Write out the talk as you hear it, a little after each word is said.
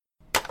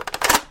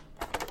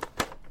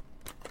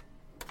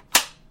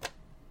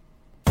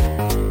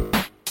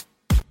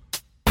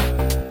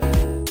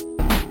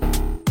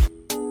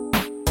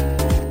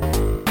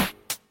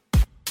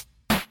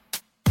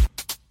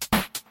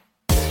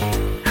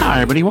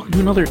everybody. Welcome to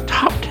another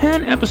Top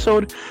 10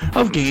 episode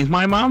of Games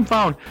My Mom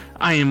Found.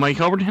 I am Mike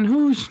Alberton.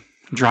 Who's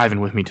driving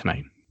with me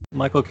tonight?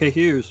 Michael K.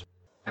 Hughes.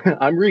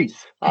 I'm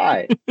Reese.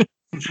 Hi.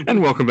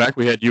 And welcome back.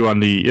 We had you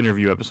on the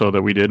interview episode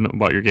that we did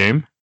about your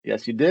game.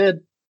 Yes, you did.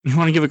 You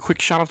want to give a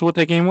quick shout out to what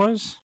that game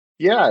was?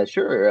 Yeah,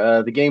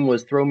 sure. The game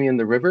was Throw Me in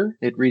the River.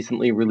 It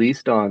recently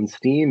released on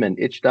Steam and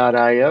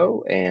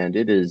itch.io, and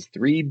it is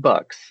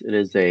 $3. It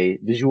is a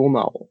visual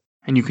novel.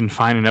 And you can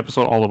find an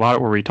episode all about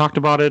it where we talked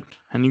about it,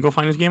 and you can go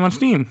find this game on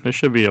Steam. There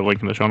should be a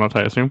link in the show notes,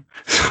 I assume.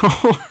 So,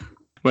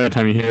 by the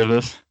time you hear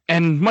this.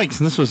 And Mike,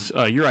 since this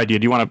was your idea,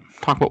 do you want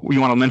to talk about? You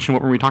want to mention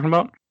what were we talking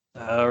about?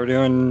 We're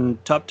doing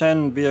top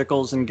 10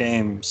 vehicles and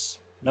games.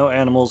 No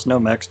animals, no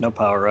mechs, no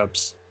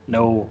power-ups,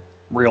 no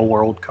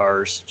real-world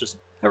cars. Just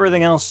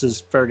everything else is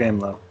fair game,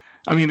 though.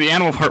 I mean, the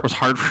animal part was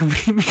hard for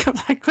me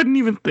because I couldn't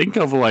even think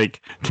of like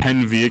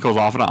 10 vehicles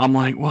off it. I'm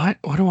like, what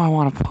do I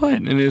want to put?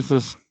 And it's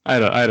just, I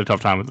had a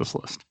tough time with this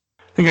list.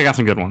 I think I got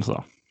some good ones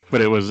though,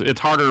 but it's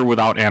harder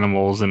without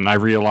animals. And I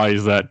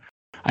realized that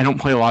I don't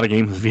play a lot of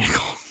games with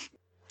vehicles.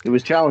 It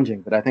was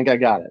challenging, but I think I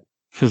got it.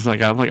 Because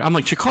I'm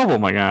like Chocobo.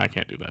 I'm like, I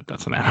can't do that.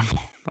 That's an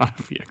animal, not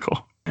a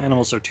vehicle.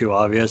 Animals are too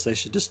obvious. They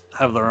should just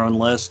have their own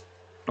list.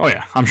 Oh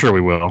yeah, I'm sure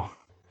we will.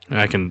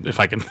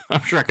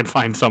 I'm sure I can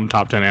find some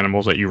top 10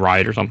 animals that you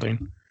ride or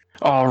something.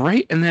 All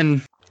right, and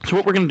then, so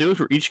what we're going to do is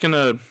we're each going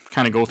to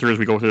kind of go through as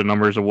we go through the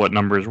numbers of what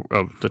numbers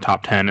of the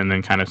top 10, and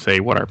then kind of say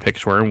what our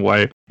picks were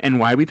and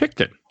why we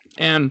picked it.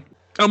 And,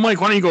 Mike,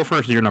 why don't you go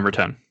first with your number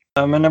 10?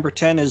 My number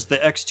 10 is the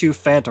X2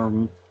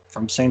 Phantom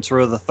from Saints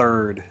Row the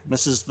Third.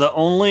 This is the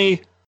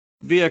only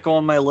vehicle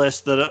on my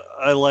list that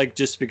I like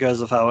just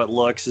because of how it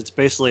looks. It's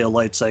basically a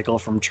light cycle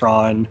from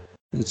Tron.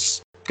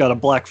 It's got a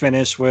black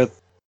finish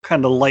with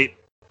kind of light,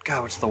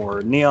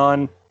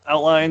 neon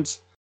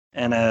outlines.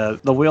 And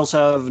the wheels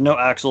have no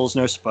axles,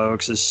 no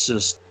spokes. It's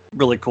just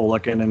really cool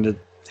looking, and it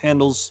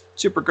handles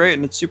super great,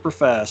 and it's super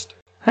fast.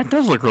 That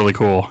does look really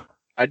cool.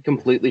 I'd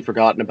completely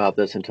forgotten about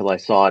this until I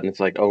saw it, and it's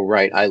like, oh,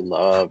 right, I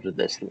loved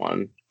this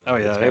one. Oh,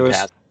 yeah, it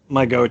was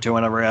my go-to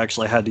whenever I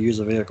actually had to use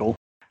a vehicle.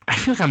 I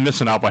feel like I'm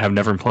missing out by having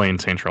never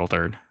played Saints Row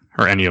Third,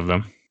 or any of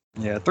them.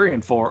 Yeah, 3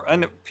 and 4.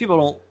 And people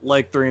don't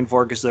like 3 and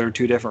 4 because they're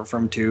too different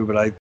from 2,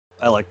 but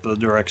I like the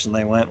direction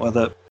they went with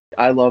it.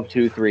 I love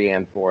 2, 3,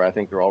 and 4. I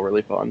think they're all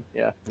really fun.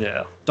 Yeah.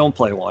 Yeah. Don't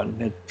play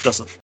 1. It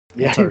doesn't.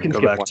 Yeah, you can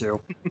go back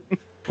 2.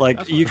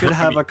 Like, you could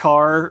have a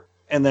car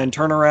and then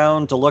turn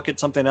around to look at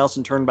something else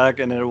and turn back,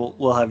 and it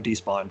will have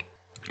despawned.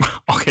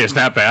 Okay, is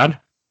that bad?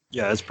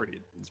 Yeah, it's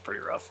pretty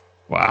rough.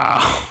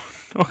 Wow.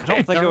 Okay. I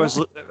don't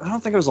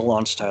think it was a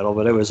launch title,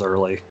 but it was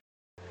early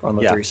on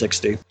the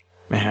 360.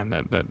 Man,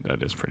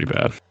 that is pretty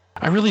bad.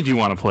 I really do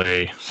want to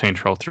play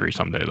Saints Row 3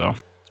 someday, though.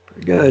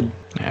 Pretty good.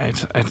 Yeah,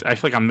 I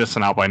feel like I'm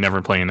missing out by never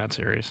playing that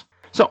series.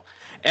 So,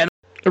 and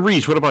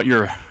Reese, what about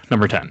your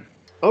number 10?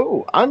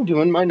 Oh, I'm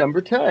doing my number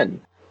 10.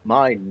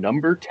 My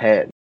number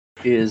 10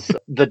 is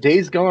the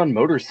Days Gone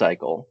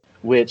motorcycle,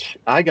 which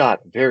I got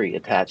very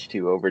attached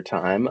to over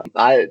time.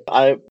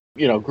 I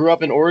grew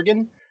up in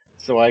Oregon,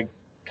 so I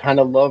kind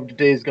of loved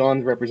Days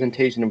Gone's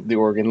representation of the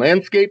Oregon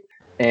landscape.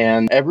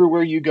 And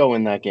everywhere you go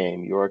in that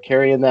game, you are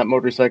carrying that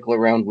motorcycle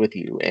around with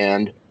you,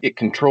 and it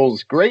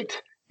controls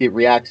great. It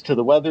reacts to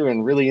the weather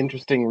in really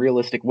interesting,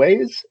 realistic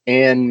ways,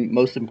 and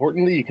most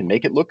importantly, you can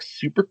make it look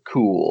super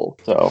cool.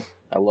 So,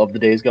 I love the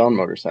Days Gone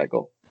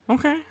motorcycle.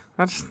 Okay,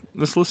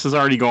 this list is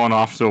already going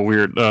off to a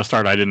weird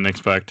start I didn't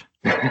expect.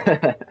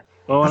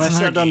 Well, when I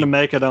sat down to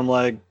make it, I'm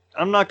like,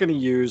 I'm not going to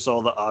use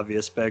all the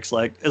obvious picks.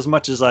 Like, as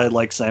much as I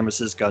like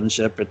Samus's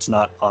gunship, it's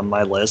not on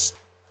my list.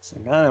 So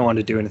I don't want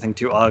to do anything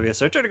too obvious.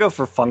 So I try to go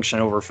for function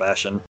over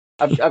fashion.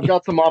 I've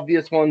got some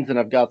obvious ones, and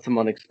I've got some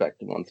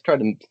unexpected ones. Try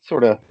to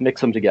sort of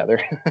mix them together.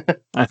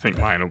 I think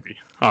mine will be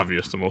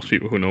obvious to most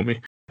people who know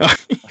me. I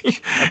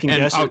can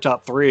guess your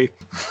top 3.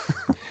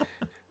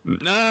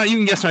 No, you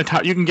can guess my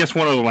top. You can guess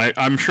one of them.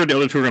 I'm sure the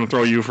other 2 are going to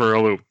throw you for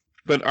a loop.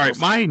 But all right,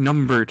 my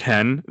number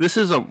 10. This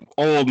is an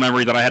old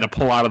memory that I had to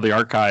pull out of the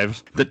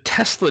archives. The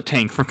Tesla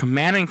tank from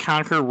Command &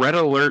 Conquer Red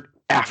Alert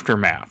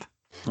Aftermath.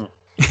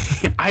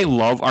 I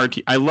love RT.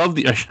 I love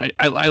the.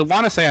 I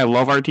want to say I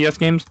love RTS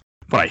games,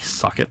 but I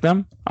suck at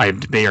them.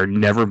 They are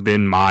never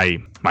been my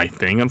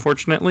thing,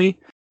 unfortunately.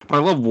 But I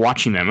love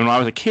watching them. And when I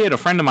was a kid, a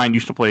friend of mine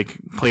used to played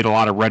a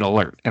lot of Red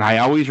Alert, and I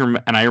always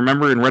I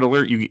remember in Red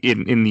Alert,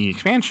 in the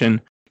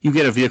expansion, you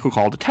get a vehicle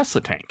called a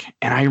Tesla tank,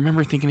 and I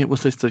remember thinking it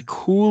was just the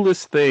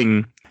coolest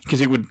thing because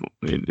it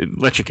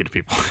electrocute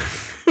people.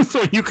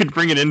 So you could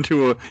bring it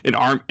into an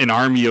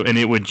army, and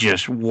it would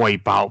just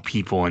wipe out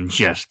people and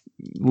just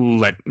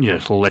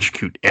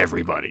electrocute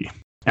everybody.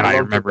 And I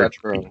remember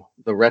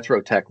the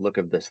retro tech look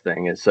of this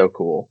thing is so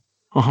cool.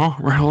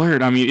 Red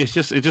Alert. I mean, it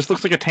just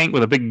looks like a tank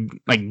with a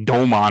big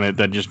dome on it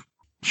that just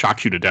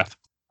shocks you to death.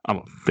 I'm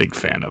a big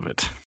fan of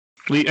it.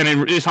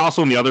 And it's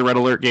also in the other Red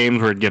Alert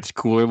games where it gets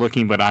cooler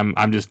looking, but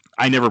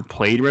I never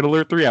played Red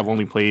Alert 3. I've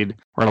only played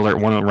Red Alert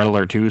 1 and Red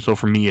Alert 2, so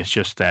for me it's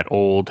just that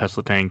old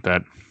Tesla tank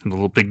that has a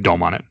little big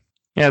dome on it.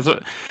 Yeah,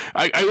 so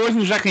I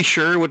wasn't exactly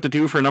sure what to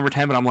do for number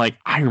 10, but I'm like,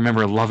 I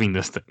remember loving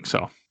this thing,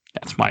 so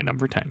That's my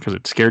number 10 because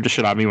it scared the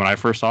shit out of me when I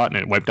first saw it and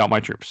it wiped out my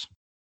troops.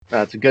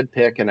 That's a good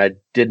pick, and I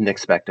didn't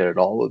expect it at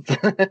all.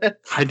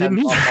 I didn't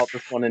I've either. thought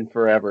this one in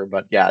forever,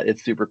 but yeah,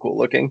 it's super cool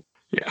looking.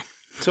 Yeah.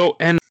 So,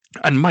 and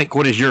Mike,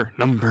 what is your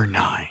number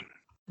 9?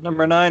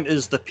 Number 9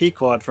 is the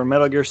Pequod from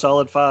Metal Gear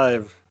Solid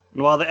 5.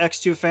 And while the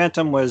X2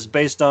 Phantom was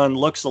based on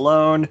looks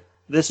alone,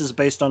 this is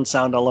based on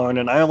sound alone,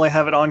 and I only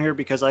have it on here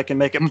because I can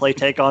make it play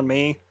Take On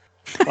Me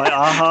by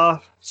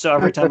Aha. So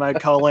every time I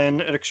call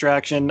in an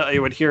extraction,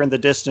 you would hear in the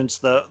distance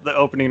the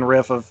opening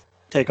riff of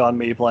Take On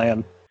Me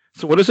playing.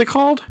 So what is it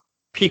called?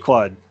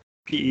 Pequod.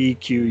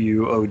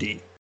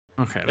 Pequud.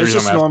 Okay. It's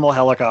just a normal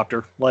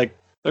helicopter. Like,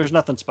 there's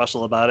nothing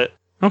special about it.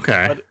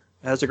 Okay. But it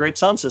has a great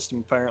sound system,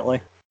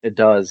 apparently. It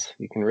does.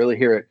 You can really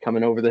hear it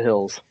coming over the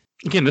hills.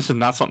 Again, this is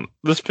not something.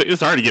 This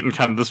is already getting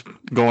kind of this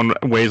going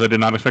ways I did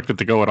not expect it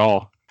to go at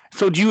all.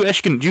 So do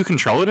you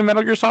control it in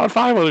Metal Gear Solid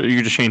 5, or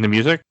you just change the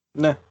music?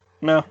 No.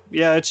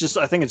 Yeah, it's just,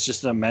 I think it's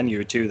just a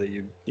menu too that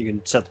you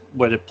can set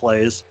what it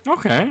plays.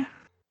 Okay.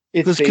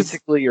 It's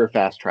basically your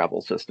fast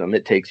travel system.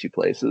 It takes you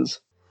places.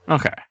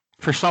 Okay.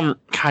 For some,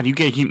 God, you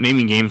can't keep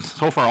naming games.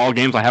 So far, all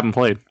games I haven't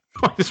played.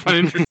 I just find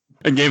interesting.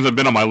 And games have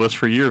been on my list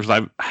for years.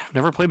 I've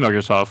never played Metal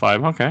Gear Solid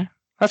 5. Okay.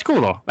 That's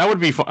cool, though. That would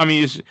be fun. I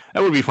mean,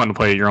 that would be fun to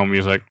play your own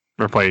music,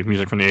 or play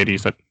music from the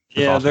 80s. That's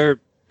awesome. There are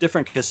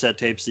different cassette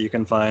tapes that you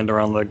can find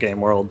around the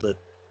game world that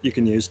you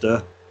can use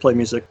to play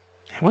music.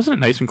 Wasn't it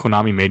nice when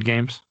Konami made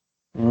games?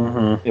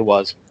 Mm-hmm. It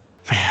was.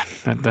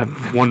 Man,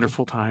 that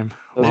wonderful time.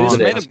 They just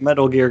made a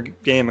Metal Gear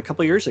game a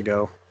couple years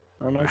ago.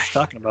 I don't know what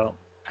you're talking about.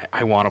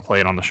 I want to play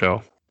it on the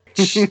show.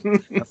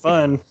 Have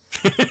fun.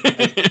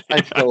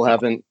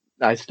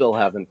 I still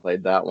haven't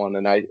played that one,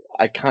 and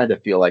I kind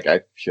of feel like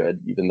I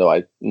should, even though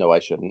I know I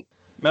shouldn't.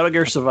 Metal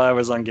Gear Survive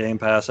was on Game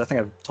Pass. I think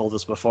I've told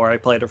this before. I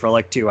played it for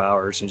like 2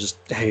 hours and just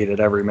hated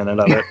every minute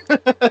of it.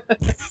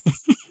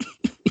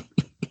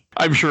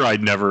 I'm sure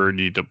I'd never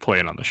need to play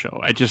it on the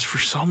show. For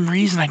some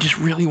reason, I just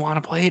really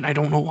want to play it, and I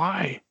don't know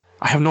why.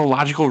 I have no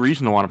logical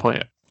reason to want to play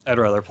it. I'd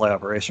rather play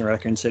Operation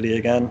Raccoon City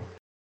again.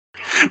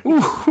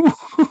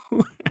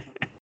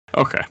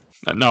 Okay.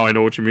 Now I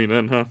know what you mean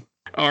then, huh?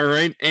 All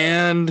right,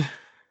 and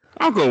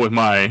I'll go with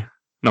my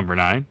number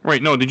 9.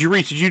 Wait, no, did you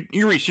reach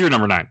your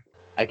number 9?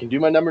 I can do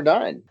my number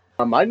 9.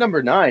 My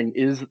number 9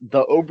 is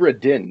the Obra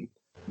Dinn.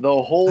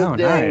 The whole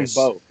dang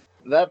boat.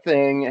 That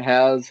thing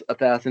has a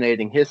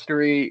fascinating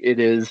history. It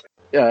is,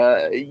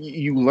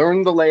 you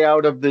learn the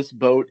layout of this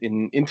boat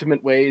in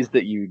intimate ways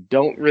that you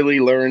don't really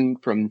learn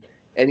from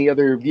any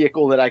other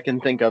vehicle that I can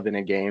think of in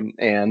a game.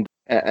 And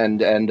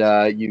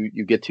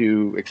you get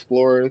to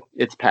explore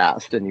its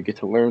past, and you get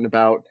to learn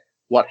about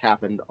what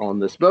happened on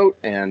this boat.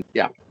 And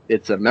yeah,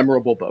 it's a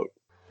memorable boat.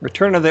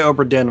 Return of the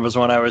Obra Dinn was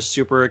one I was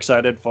super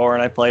excited for,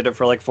 and I played it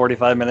for like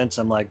 45 minutes.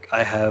 I'm like,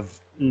 I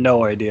have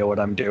no idea what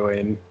I'm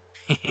doing.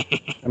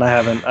 And I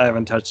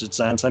haven't touched it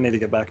since. I need to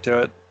get back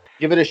to it.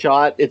 Give it a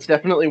shot. It's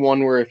definitely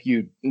one where if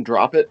you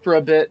drop it for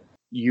a bit,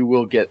 you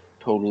will get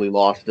totally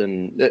lost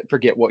and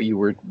forget what you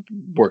were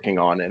working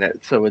on in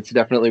it. So it's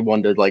definitely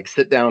one to like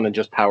sit down and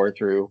just power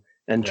through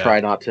and try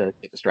not to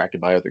get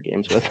distracted by other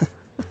games with.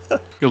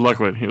 Good luck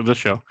with this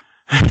show.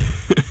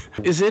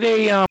 Is it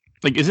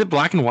is it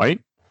black and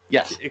white?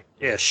 Yes.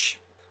 Ish.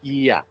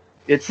 Yeah.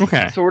 It's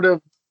sort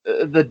of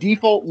the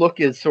default look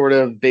is sort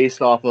of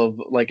based off of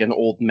like an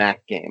old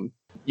Mac game.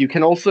 You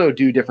can also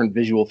do different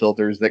visual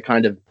filters that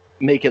kind of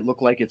make it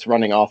look like it's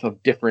running off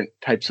of different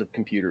types of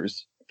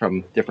computers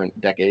from different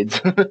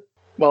decades.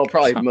 Well,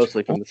 probably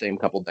mostly from the same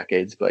couple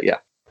decades, but yeah.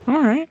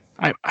 All right.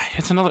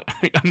 It's another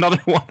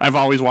one I've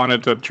always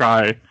wanted to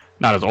try.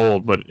 Not as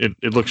old, but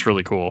it looks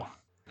really cool.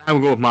 I will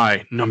go with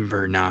my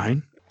number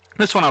 9.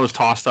 This one I was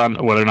tossed on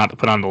whether or not to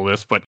put on the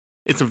list, but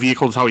it's a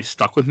vehicle that's always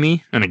stuck with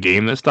me, and a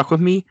game that stuck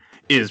with me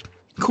is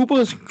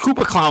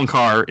Koopa Clown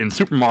Car in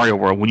Super Mario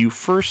World. When you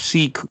first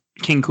see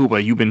King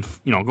Koopa, you've been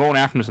going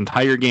after him this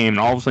entire game, and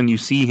all of a sudden you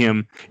see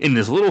him in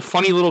this little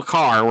funny little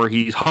car where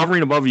he's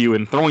hovering above you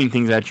and throwing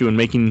things at you and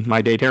making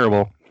my day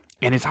terrible.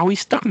 And it's always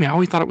stuck me. I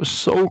always thought it was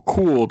so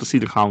cool to see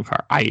the clown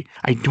car. I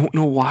don't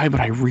know why, but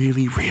I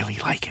really, really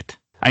like it.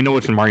 I know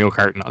it's in Mario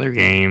Kart and other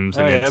games.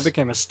 Oh, yeah, it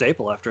became a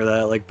staple after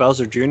that. Like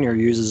Bowser Jr.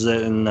 uses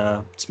it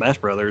in Smash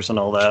Brothers and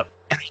all that.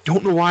 And I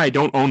don't know why I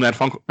don't own that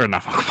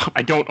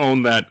I don't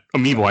own that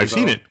Amiibo. I've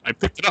seen it. I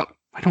picked it up.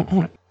 I don't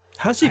own it.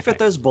 How does he fit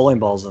those bowling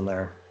balls in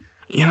there?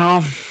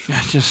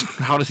 Just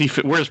how does he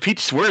fit? Where's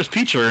Peach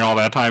during all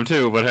that time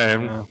too? But hey,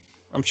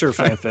 I'm sure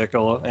fanfic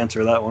will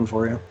answer that one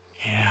for you.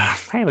 Yeah,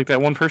 hey, like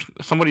that one person.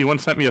 Somebody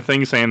once sent me a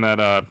thing saying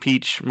that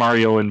Peach,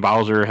 Mario, and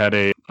Bowser had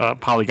a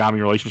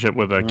polygamy relationship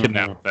with a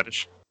kidnapping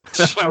fetish.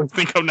 That's what I would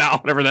think of now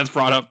whenever that's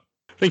brought up.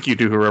 Thank you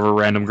to whoever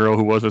random girl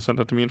who was that sent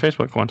that to me on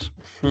Facebook once.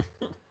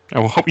 I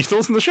will hope you still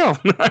listen to the show.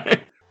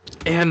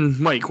 And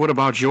Mike, what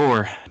about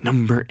your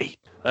number 8?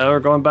 We're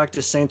going back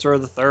to Saints Row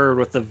the Third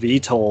with the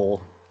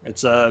VTOL.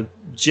 It's a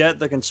jet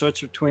that can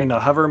switch between a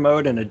hover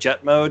mode and a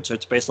jet mode, so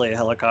it's basically a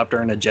helicopter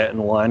and a jet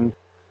in one.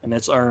 And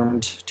it's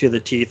armed to the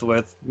teeth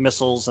with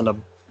missiles and a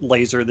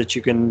laser that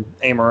you can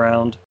aim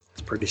around.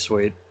 It's pretty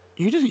sweet.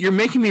 You're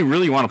making me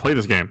really want to play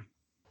this game.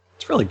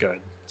 It's really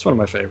good. It's one of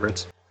my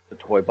favorites. The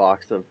toy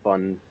box of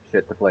fun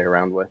shit to play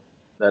around with.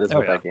 That is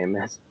what yeah. that game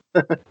is.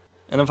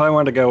 And if I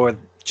wanted to go with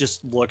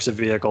just looks of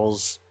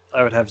vehicles,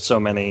 I would have so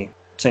many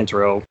Saints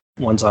Row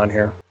ones on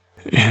here.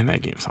 And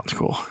that game sounds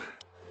cool.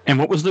 And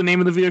what was the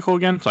name of the vehicle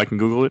again? So I can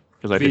Google it.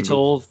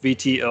 VTOL,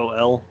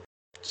 VTOL.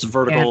 It's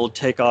vertical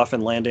takeoff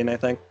and landing, I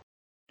think.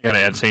 Gotta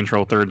add Saints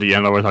Row 3rd at the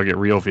end, otherwise I'll get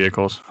real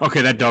vehicles.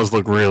 Okay, that does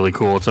look really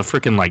cool. It's a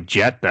freaking like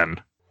jet then.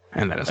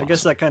 And that is I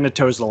guess that kind of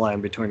toes the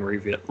line between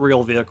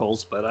real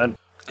vehicles, but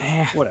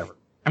whatever.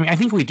 I mean, I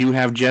think we do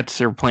have jets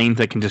or planes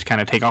that can just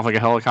kind of take off like a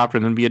helicopter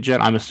and then be a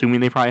jet. I'm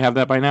assuming they probably have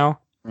that by now.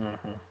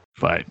 Mm-hmm.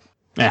 But,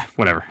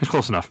 whatever. It's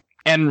close enough.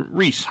 And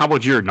Reese, how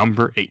about your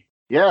number 8?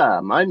 Yeah,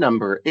 my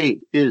number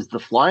 8 is the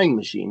Flying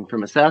Machine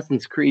from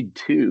Assassin's Creed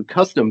 2,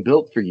 custom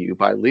built for you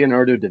by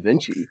Leonardo da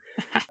Vinci.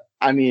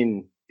 I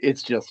mean,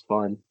 it's just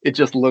fun. It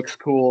just looks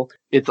cool.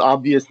 It's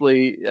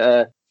obviously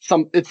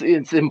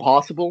it's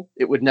impossible.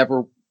 It would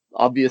never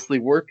obviously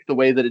work the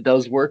way that it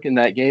does work in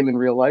that game in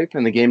real life,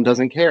 and the game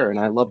doesn't care, and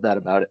I love that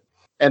about it.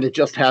 And it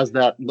just has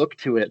that look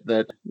to it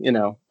that,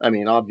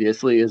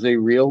 obviously is a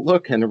real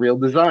look and a real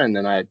design,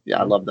 and I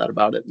love that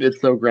about it. It's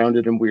so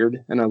grounded and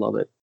weird, and I love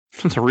it.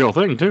 It's a real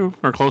thing, too,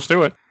 or close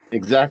to it.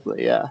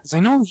 Exactly, yeah.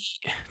 I know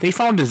they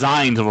found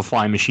designs of a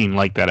flying machine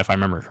like that, if I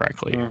remember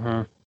correctly.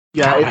 Mm-hmm.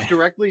 Yeah, it's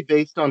directly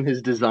based on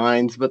his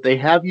designs, but they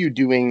have you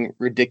doing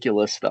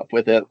ridiculous stuff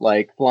with it,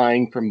 like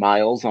flying for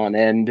miles on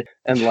end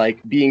and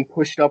like being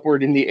pushed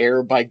upward in the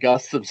air by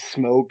gusts of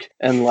smoke,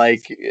 and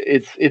like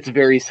it's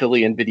very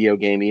silly and video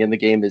gamey, and the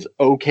game is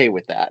okay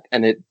with that,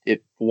 and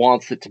it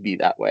wants it to be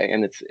that way,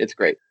 and it's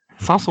great.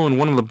 It's also in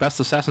one of the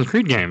best Assassin's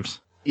Creed games.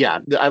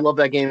 Yeah, I love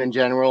that game in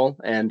general,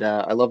 and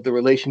I love the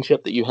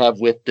relationship that you have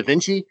with Da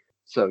Vinci.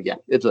 So yeah,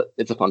 it's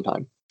a fun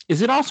time.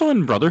 Is it also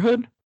in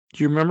Brotherhood?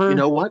 Do you remember? You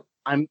know what?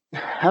 I'm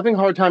having a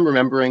hard time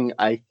remembering.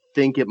 I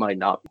think it might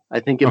not.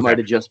 I think it might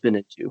have just been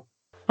in 2.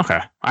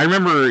 Okay. I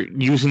remember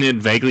using it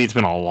vaguely. It's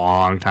been a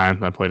long time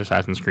since I played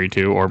Assassin's Creed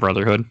 2 or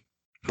Brotherhood.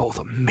 Both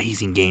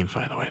amazing games,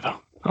 by the way, though.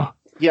 Oh.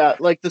 Yeah,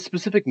 like the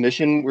specific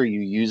mission where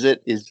you use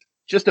it is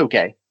just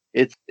okay.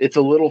 It's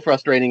a little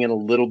frustrating and a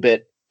little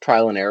bit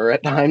trial and error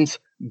at times,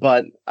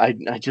 but I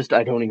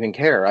don't even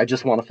care. I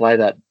just want to fly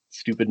that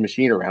stupid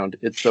machine around.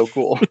 It's so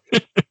cool.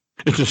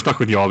 It's just stuck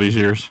with you all these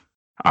years.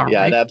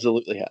 It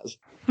absolutely has.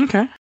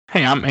 Okay.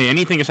 Hey,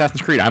 anything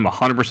Assassin's Creed, I'm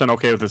 100%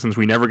 okay with it, since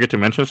we never get to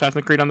mention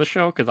Assassin's Creed on the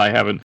show because I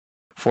haven't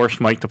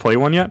forced Mike to play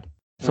one yet.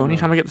 So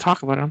anytime I get to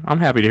talk about it, I'm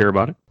happy to hear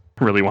about it.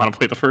 I really want to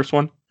play the first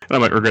one. And I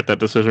might regret that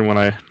decision when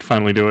I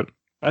finally do it.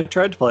 I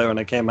tried to play it when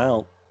it came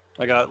out.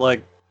 I got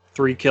like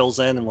 3 kills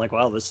in and like,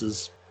 wow, this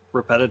is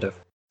repetitive.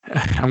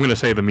 I'm going to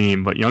say the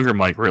meme, but younger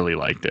Mike really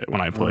liked it when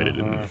I played it.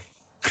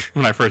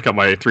 When I first got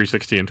my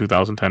 360 in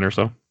 2010 or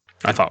so.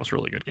 I thought it was a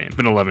really good game. It's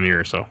been 11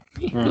 years, so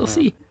we'll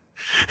see.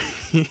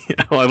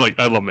 I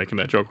love making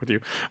that joke with you.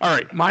 All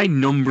right, my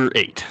number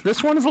 8.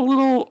 This one is a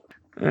little.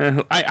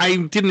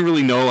 I didn't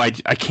really know. I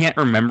can't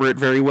remember it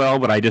very well,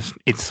 but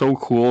it's so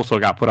cool, so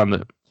it got put on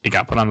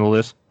the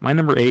list. My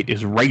number 8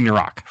 is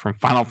Ragnarok from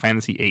Final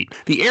Fantasy VIII.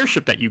 The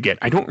airship that you get.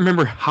 I don't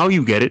remember how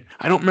you get it.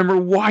 I don't remember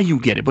why you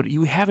get it, but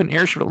you have an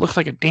airship that looks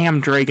like a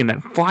damn dragon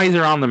that flies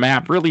around the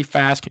map really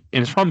fast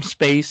and it's from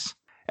space.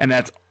 And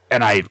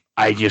I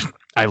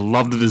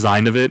love the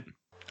design of it.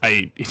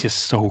 It's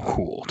just so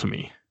cool to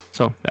me.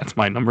 So that's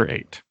my number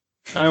 8.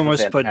 I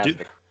almost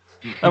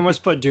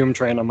put Doom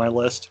Train on my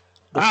list.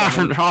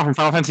 From Final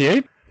Fantasy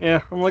VIII?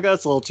 Yeah, I'm like,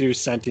 that's a little too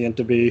sentient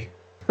to be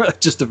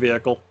just a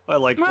vehicle. I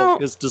like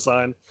his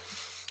design.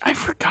 I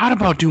forgot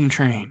about Doom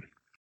Train.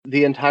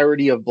 The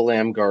entirety of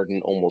Balam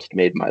Garden almost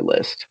made my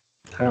list.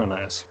 Oh,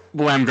 nice.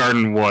 Balam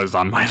Garden was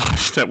on my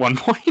list at one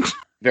point.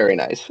 Very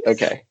nice.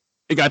 Okay.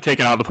 It got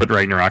taken out to put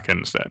Ragnarok in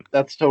instead.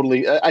 That's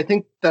totally. I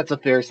think that's a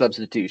fair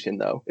substitution,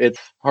 though. It's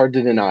hard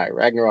to deny.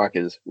 Ragnarok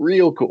is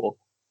real cool.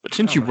 But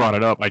since you brought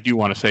it up, I do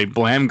want to say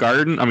Blam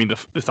Garden. I mean,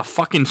 it's a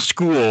fucking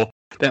school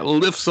that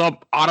lifts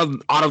up out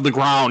of the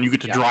ground. You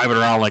get to drive it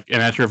around and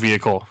that's your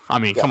vehicle. I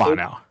mean, come on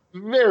now.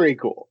 Very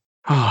cool.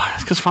 Oh,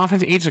 it's because Final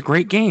Fantasy VIII is a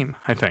great game.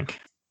 I think.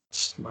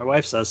 My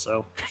wife says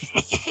so.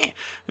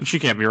 And she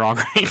can't be wrong,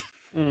 right?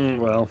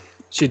 Well,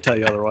 she'd tell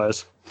you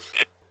otherwise.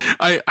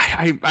 I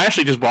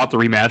actually just bought the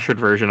remastered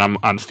version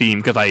on Steam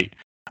because I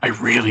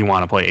really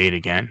want to play 8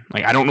 again.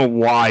 Like, I don't know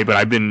why, but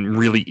I've been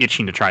really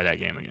itching to try that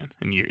game again.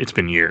 And it's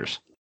been years.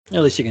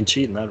 At least you can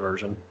cheat in that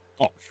version.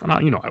 Oh,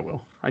 I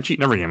will. I cheat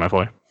in every game I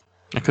play.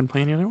 I couldn't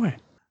play any other way.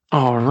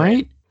 All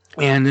right.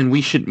 And then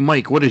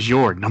Mike, what is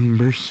your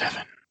number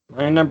 7?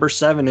 My number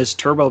 7 is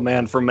Turbo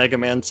Man from Mega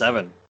Man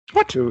 7.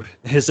 What? Who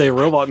is a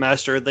robot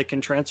master that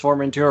can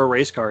transform into a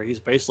race car. He's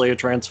basically a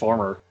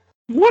transformer.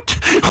 What?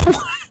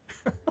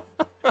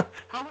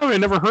 How have I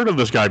never heard of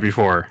this guy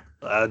before?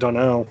 I don't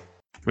know.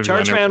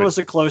 Charge Man was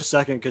a close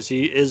second because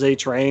he is a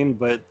train,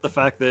 but the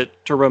fact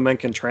that Turbo Man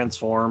can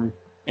transform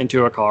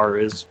into a car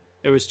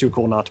it was too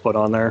cool not to put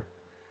on there.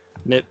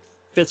 And it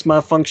fits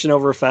my function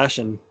over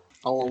fashion.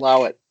 I'll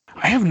allow it.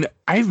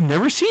 I've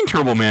never seen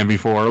Turbo Man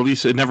before, or at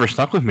least it never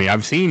stuck with me.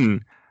 I've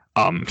seen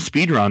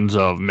speedruns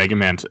of Mega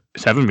Man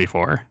 7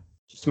 before.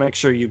 Just make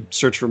sure you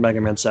search for Mega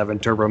Man 7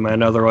 Turbo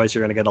Man, otherwise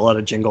you're going to get a lot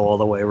of Jingle All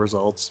the Way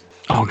results.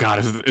 Oh God,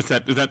 is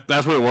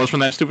that's what it was from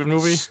that stupid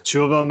movie?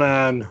 Turbo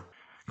Man.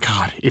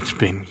 God, it's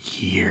been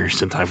years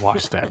since I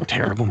watched that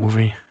terrible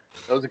movie.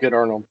 That was a good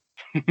Arnold.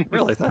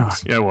 Really,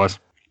 thanks. Yeah, it was.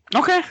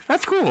 Okay,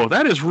 that's cool.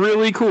 That is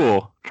really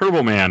cool.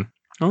 Turbo Man.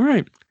 All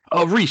right.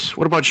 Reese,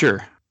 what about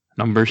your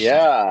numbers?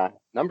 Yeah,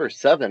 number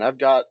 7. I've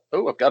got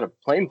a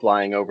plane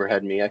flying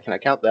overhead me. Can I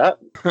count that?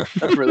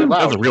 That's really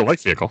loud. That's a real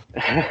life vehicle.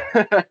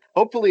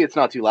 Hopefully it's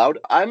not too loud.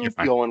 I'm You're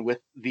fine. going with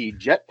the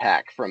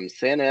Jetpack from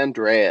San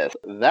Andreas.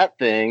 That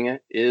thing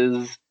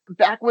is,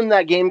 back when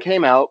that game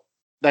came out,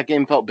 that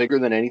game felt bigger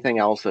than anything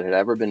else that had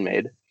ever been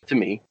made, to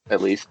me,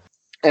 at least.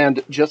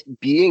 And just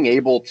being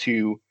able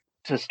to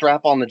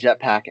strap on the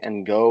jetpack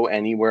and go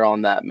anywhere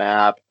on that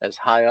map, as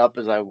high up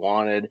as I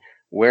wanted,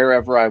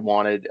 wherever I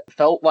wanted,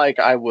 felt like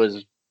I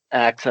was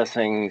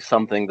accessing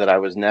something that I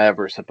was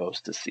never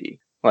supposed to see.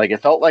 Like,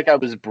 it felt like I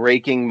was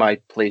breaking my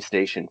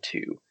PlayStation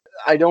 2.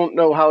 I don't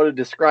know how to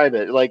describe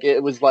it. Like,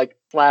 it was like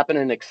slapping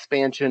an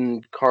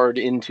expansion card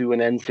into an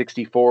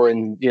N64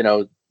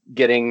 and,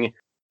 getting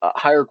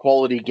higher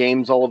quality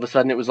games all of a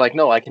sudden. It was like,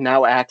 no, I can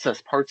now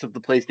access parts of the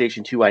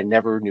PlayStation 2 I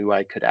never knew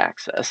I could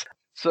access.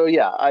 So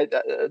yeah,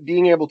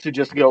 being able to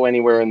just go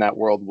anywhere in that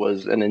world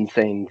was an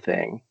insane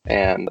thing,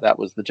 and that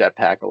was the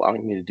jetpack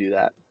allowing me to do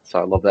that. So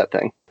I love that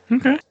thing.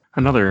 Okay.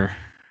 Another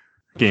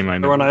game I The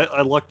know. one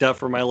I looked at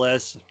for my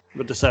list,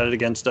 but decided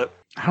against it.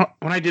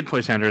 When I did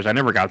play Sanders, I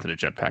never got to the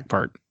jetpack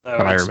part, Oh,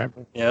 but I it's-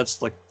 remember. Yeah,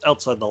 it's like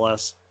outside the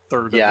last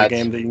third Yeah, of the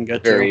it's game that you can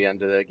get Very to.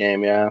 end of the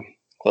game, yeah.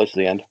 Close to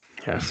the end.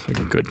 Yes, like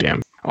a good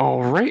damn.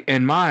 All right,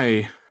 and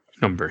my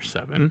number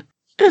 7.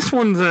 This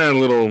one's a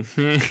little,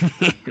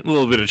 a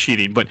little bit of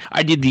cheating, but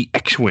I did the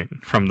X-Wing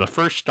from the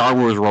first Star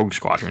Wars Rogue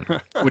Squadron,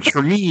 which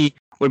for me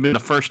would have been the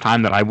first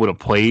time that I would have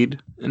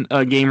played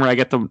a game where I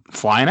get to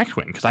fly an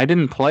X-Wing, because I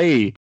didn't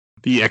play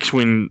the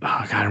X-Wing.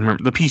 Oh God, I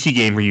remember the PC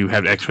game where you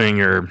have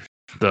X-Wing or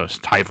the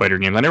TIE Fighter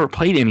games. I never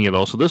played any of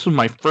those, so this was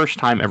my first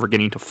time ever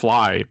getting to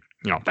fly,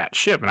 that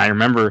ship, and I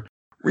remember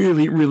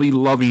really, really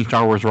loving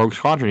Star Wars Rogue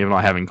Squadron, even though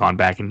I haven't gone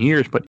back in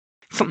years, but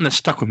something that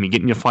stuck with me,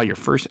 getting to fly your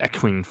first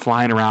X-Wing,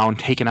 flying around,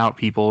 taking out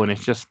people, and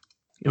it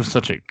was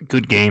such a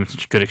good game,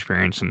 such a good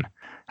experience, and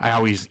I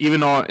always,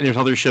 even though there's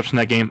other ships in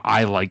that game,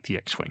 I like the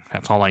X-Wing.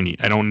 That's all I need.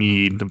 I don't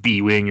need the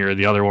B-Wing or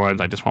the other ones,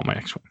 I just want my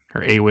X-Wing,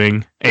 or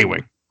A-Wing.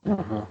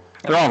 Mhm.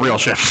 They're all real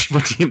ships,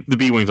 but the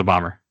B-Wing's a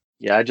bomber.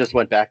 Yeah, I just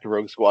went back to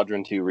Rogue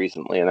Squadron 2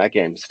 recently, and that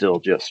game still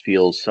just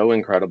feels so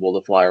incredible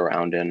to fly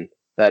around in.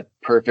 That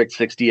perfect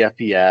 60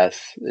 FPS,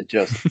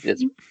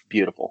 it's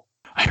beautiful.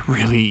 I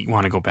really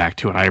want to go back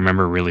to it. I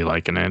remember really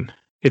liking it.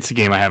 It's a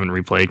game I haven't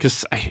replayed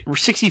because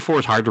 64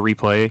 is hard to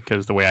replay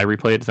because the way I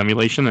replay it is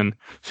emulation, and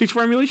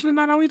 64 emulation is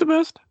not always the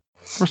best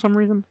for some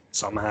reason.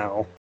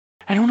 Somehow.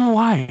 I don't know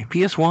why.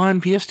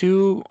 PS1,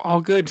 PS2,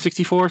 all good.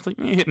 64, it's like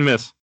hit and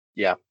miss.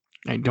 Yeah.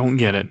 I don't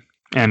get it.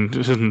 And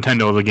this is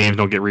Nintendo, the games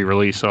don't get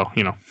re-released, so,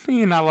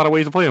 not a lot of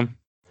ways to play them.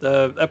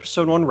 The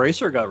Episode 1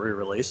 Racer got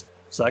re-released.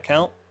 Does that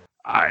count?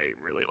 I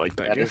really like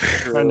that That game. is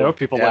true. I know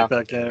people Yeah. like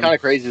that game. Kind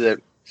of crazy that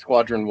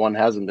Squadron 1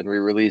 hasn't been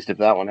re-released if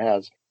that one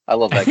has. I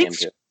love I that think game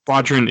too.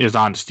 Squadron is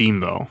on Steam,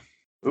 though.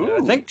 Yeah,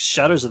 I think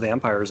Shadows of the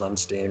Empire is on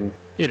Steam.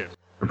 It is.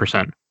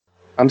 100%.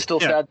 I'm still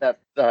Yeah. sad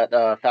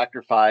that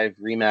Factor 5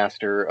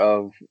 remaster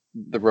of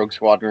the Rogue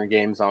Squadron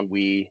games on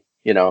Wii,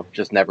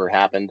 just never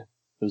happened.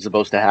 It was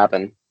supposed to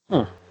happen.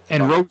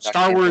 And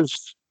Star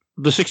Wars,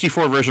 the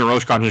 64 version of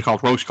Rogue Squadron is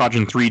called Rogue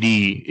Squadron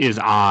 3D, is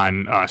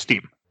on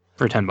Steam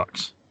for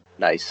 $10.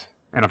 Nice.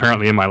 And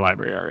apparently in my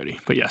library already.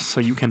 But yes, so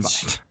you can buy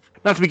it.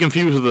 Not to be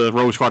confused with the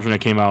Rogue Squadron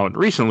that came out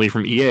recently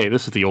from EA.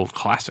 This is the old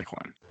classic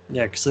one.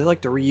 Yeah, because they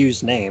like to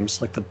reuse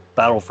names, like the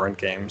Battlefront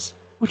games.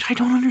 Which I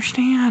don't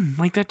understand.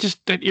 Like,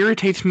 that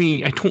irritates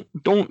me. I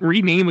don't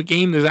rename a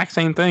game the exact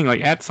same thing.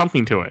 Like, add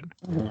something to it.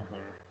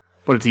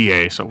 But it's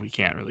EA, so we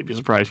can't really be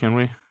surprised, can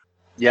we?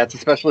 Yeah, it's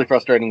especially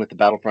frustrating with the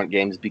Battlefront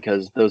games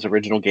because those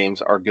original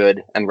games are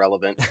good and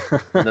relevant.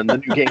 And then the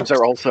new games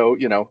are also,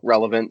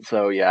 relevant.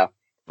 So yeah,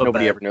 But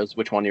nobody bad. ever knows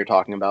which one you're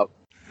talking about.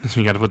 So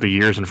you got to put the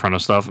years in front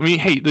of stuff. I mean,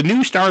 hey, the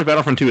new Star Wars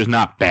Battlefront 2 is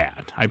not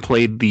bad. I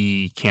played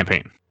the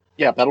campaign.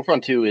 Yeah,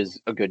 Battlefront 2 is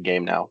a good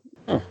game now.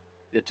 Hmm.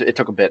 It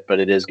took a bit, but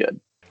it is good.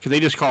 Because they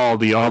just call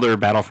the other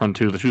Battlefront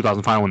 2, the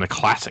 2005 one, the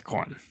classic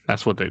one.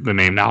 That's what the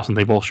name now, since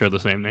they both share the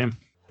same name.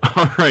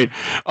 All right.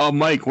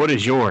 Mike, what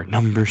is your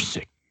number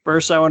 6?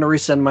 First, I want to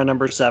resend my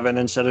number 7.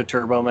 Instead of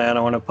Turbo Man,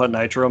 I want to put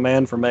Nitro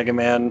Man for Mega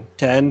Man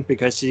 10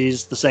 because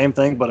he's the same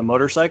thing but a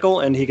motorcycle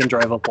and he can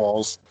drive up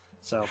walls.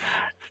 So,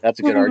 That's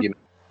a good argument.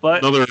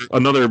 but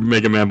Another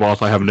Mega Man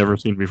boss I have never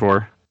seen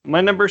before. my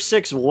number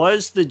 6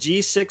 was the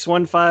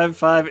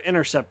G6155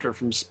 Interceptor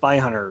from Spy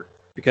Hunter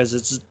because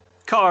it's a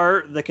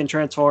car that can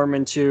transform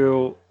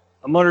into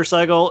a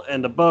motorcycle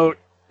and a boat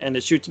and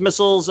it shoots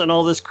missiles and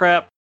all this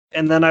crap.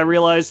 And then I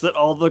realized that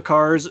all the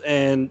cars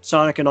in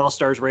Sonic and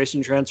All-Stars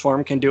Racing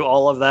Transform can do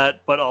all of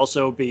that, but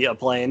also be a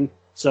plane.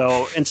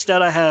 So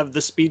instead I have the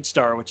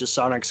Speedstar, which is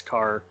Sonic's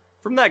car.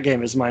 From that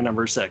game is my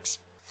number 6.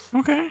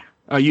 Okay.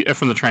 You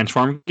from the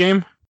Transform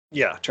game?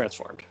 Yeah,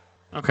 transformed.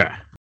 Okay.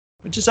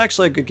 which is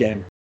actually a good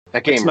game.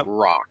 That game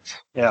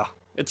rocked. Yeah,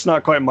 it's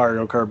not quite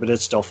Mario Kart, but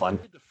it's still fun.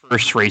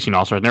 First racing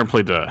also. Never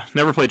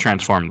played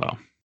Transform though.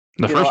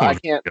 The You first know, one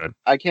was good.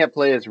 I can't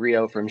play as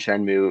Rio from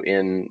Shenmue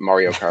in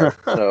Mario Kart.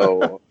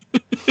 So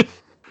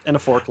And a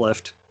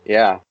forklift.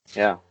 yeah.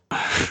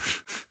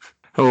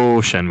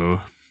 Oh,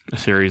 Shenmue, a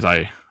series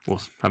I've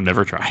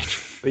never tried.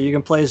 But you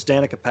can play as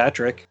Danica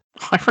Patrick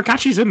I forgot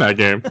she's in that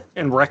game.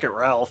 and Wreck-It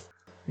Ralph.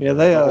 Yeah,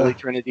 they Holy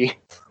Trinity.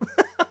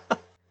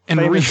 And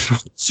famous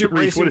Reese, Super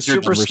Reese, Racing what is your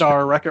number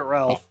Superstar Wreck-It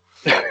Ralph.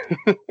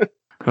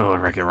 Oh,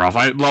 Wreck-It Ralph.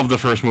 I love the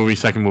first movie.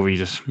 Second movie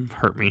just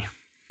hurt me.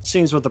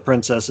 Scenes with the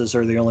princesses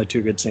are the only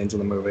two good scenes in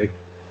the movie.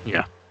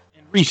 Yeah.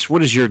 And Reese,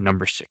 what is your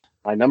number 6?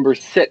 My number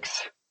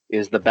 6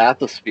 is the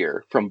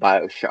Bathysphere from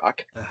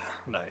BioShock.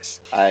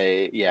 Nice.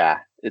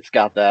 It's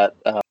got that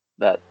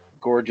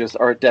gorgeous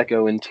Art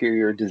Deco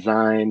interior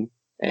design,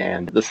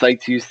 and the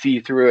sights you see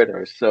through it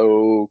are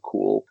so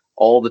cool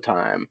all the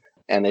time.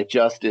 And it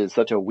just is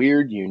such a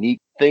weird, unique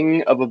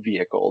thing of a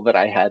vehicle that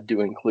I had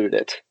to include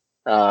it.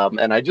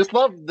 And I just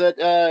love that,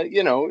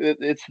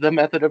 it's the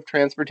method of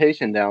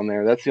transportation down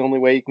there. That's the only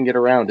way you can get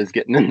around is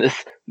getting in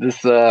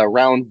this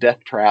round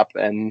death trap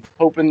and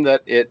hoping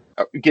that it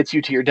gets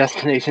you to your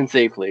destination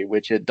safely,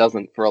 which it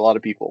doesn't for a lot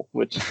of people,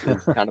 which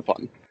is kind of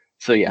fun.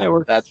 So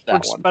that's that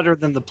works one. better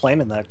than the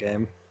plane in that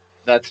game.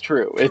 That's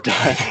true. It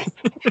does.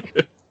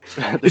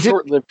 The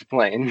short-lived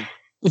plane.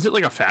 Is it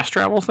like a fast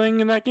travel thing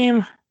in that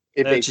game?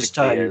 It Just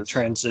how you is.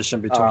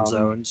 transition between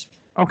zones.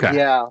 Okay.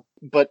 Yeah,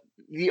 but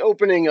the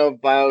opening of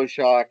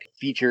BioShock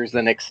features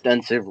an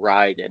extensive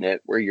ride in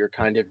it where you're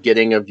kind of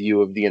getting a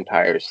view of the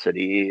entire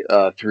city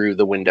through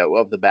the window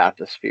of the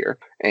bathysphere.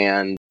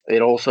 And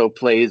it also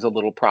plays a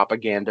little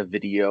propaganda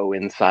video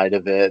inside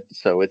of it.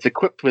 So it's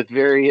equipped with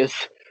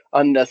various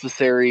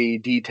unnecessary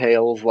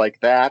details like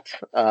that.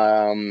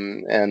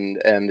 And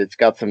it's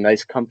got some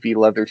nice comfy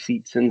leather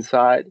seats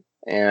inside.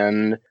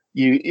 And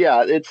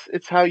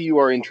it's how you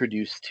are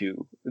introduced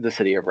to the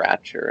city of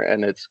Rapture.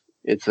 And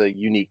it's a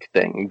unique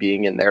thing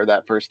being in there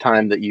that first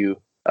time that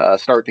you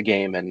start the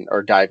game and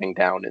are diving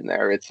down in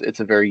there. It's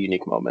a very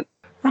unique moment.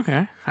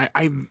 Okay.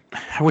 I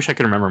wish I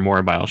could remember more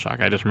of BioShock.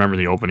 I just remember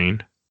the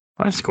opening.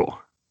 Well, that's cool.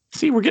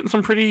 See, we're getting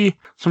some pretty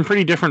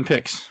different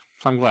picks.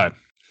 So I'm glad.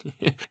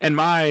 And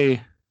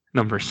my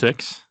number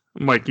 6,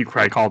 Mike, you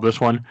probably called this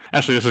one.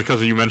 Actually, this is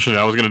because you mentioned it.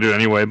 I was going to do it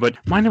anyway. But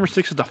my number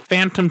 6 is the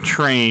Phantom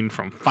Train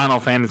from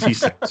Final Fantasy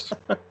VI.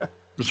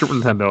 The Super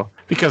Nintendo.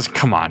 Because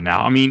come on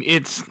now. I mean,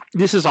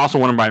 this is also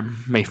one of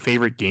my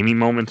favorite gaming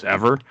moments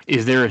ever.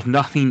 There's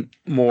nothing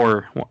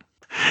more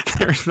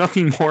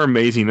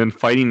amazing than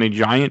fighting a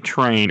giant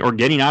train or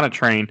getting on a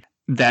train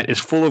that is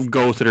full of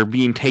ghosts that are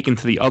being taken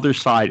to the other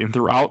side. And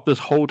throughout this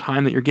whole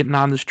time that you're getting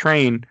on this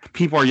train,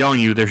 people are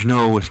yelling at you, there's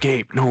no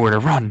escape, nowhere to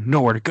run,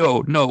 nowhere to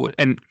go, no.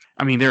 And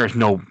I mean,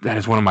 that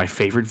is one of my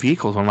favorite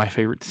vehicles, one of my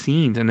favorite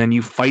scenes. And then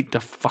you fight the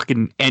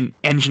fucking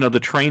engine of the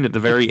train at the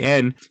very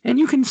end, and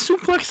you can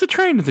suplex the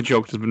train. The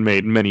joke has been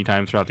made many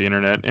times throughout the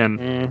internet.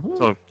 And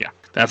so, yeah,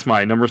 that's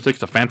my number 6,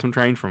 the Phantom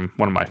Train from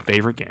one of my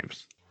favorite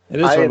games. It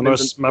is one of the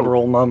most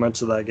memorable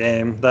moments of that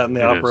game. That and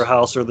the Opera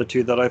House are the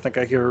two that I think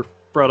I hear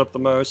brought up the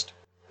most.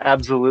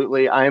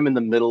 Absolutely. I am in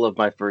the middle of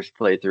my first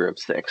playthrough of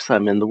 6.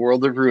 I'm in the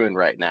World of Ruin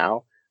right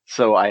now.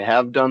 So I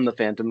have done the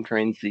Phantom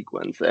Train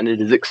sequence, and it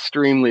is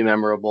extremely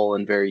memorable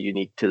and very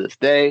unique to this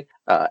day,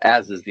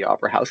 as is the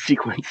Opera House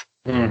sequence.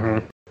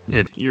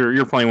 Mm-hmm.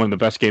 You're playing one of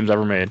the best games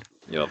ever made.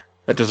 Yep.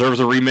 That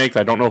deserves a remake that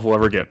I don't know if we'll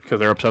ever get, because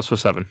they're obsessed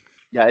with 7.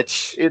 Yeah,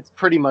 it's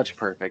pretty much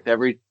perfect.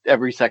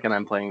 Every second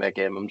I'm playing that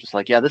game, I'm just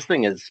like, yeah, this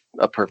thing is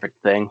a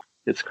perfect thing.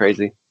 It's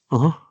crazy.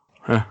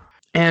 Uh-huh.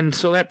 And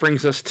so that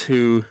brings us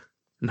to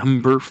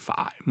number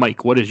 5.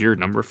 Mike, what is your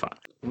number 5?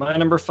 My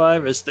number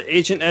 5 is the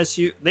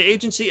agency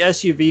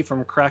SUV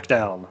from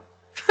Crackdown,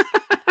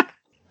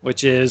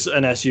 which is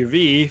an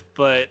SUV,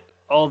 but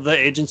all the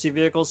agency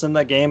vehicles in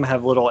that game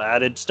have little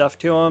added stuff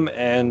to them,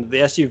 and the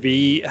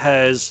SUV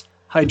has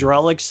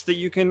hydraulics that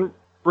you can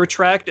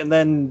retract and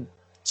then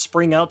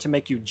spring out to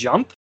make you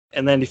jump.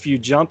 And then if you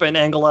jump and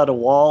angle out a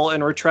wall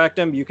and retract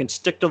them, you can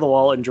stick to the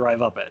wall and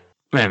drive up it.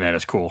 Man, that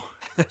is cool.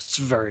 It's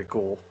very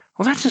cool.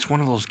 Well, that's just one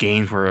of those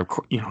games where,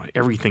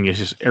 everything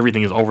is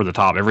over the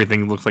top.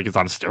 Everything looks like it's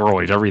on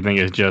steroids. Everything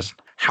is just,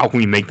 how can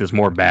we make this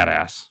more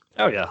badass?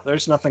 Oh, yeah.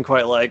 There's nothing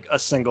quite like a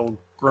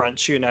single grunt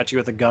shooting at you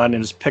with a gun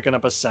and just picking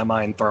up a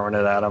semi and throwing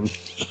it at him.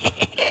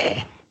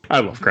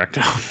 I love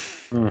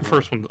Crackdown. Mm-hmm.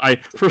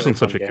 First one's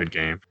such a good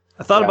game.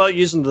 I thought about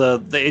using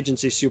the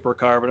agency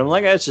supercar, but I'm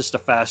like, it's just a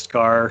fast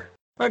car.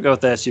 I'll go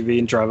with the SUV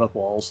and drive up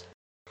walls.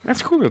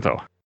 That's cooler,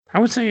 though. I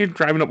would say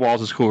driving up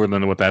walls is cooler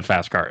than what that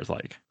fast car is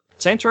like.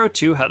 Saints Row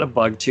 2 had a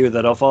bug, too,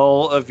 that if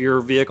all of your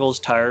vehicle's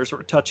tires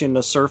were touching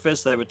the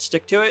surface, they would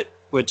stick to it,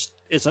 which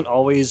isn't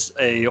always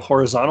a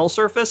horizontal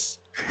surface.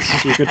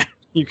 So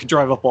you could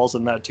drive up walls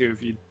in that, too,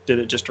 if you did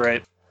it just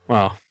right.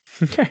 Wow.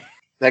 Okay.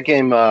 That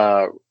game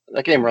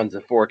runs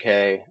at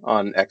 4K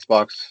on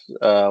Xbox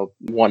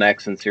One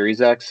X and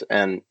Series X,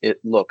 and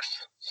it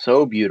looks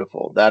so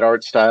beautiful. That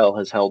art style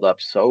has held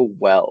up so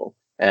well.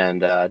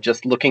 And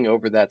just looking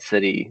over that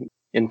city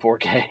in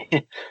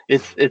 4K.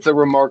 It's a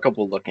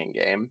remarkable looking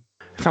game.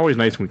 It's always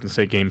nice when we can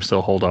say games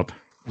still hold up.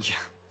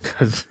 Yeah.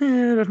 Because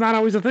that's not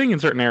always a thing in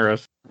certain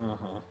eras.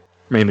 Uh-huh.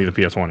 Mainly the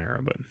PS1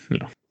 era, but,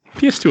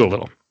 PS2 a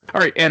little. All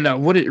right, and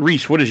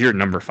Reese, what is your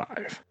number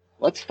 5?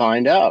 Let's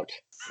find out.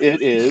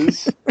 It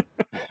is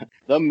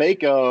the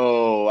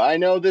Mako. I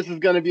know this is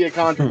going to be a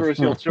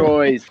controversial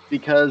choice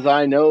because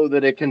I know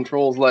that it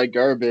controls like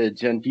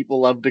garbage and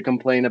people love to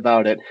complain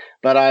about it.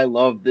 But I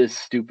love this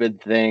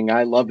stupid thing.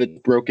 I love its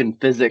broken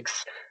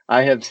physics.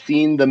 I have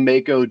seen the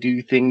Mako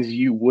do things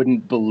you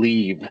wouldn't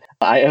believe.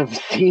 I have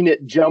seen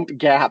it jump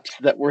gaps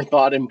that were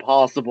thought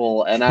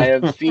impossible, and I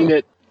have seen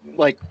it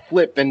like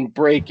flip and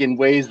break in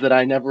ways that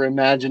I never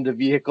imagined a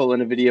vehicle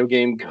in a video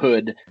game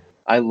could.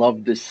 I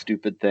love this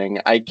stupid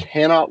thing. I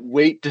cannot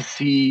wait to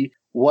see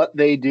what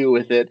they do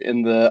with it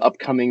in the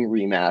upcoming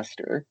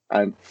remaster.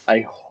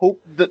 I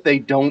hope that they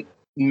don't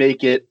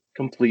make it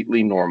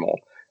completely normal.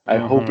 I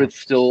hope it's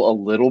still a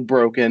little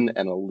broken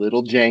and a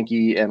little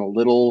janky and a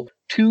little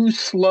too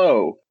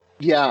slow.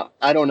 Yeah,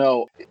 I don't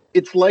know.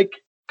 It's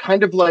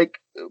kind of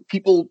like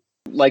people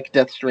like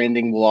Death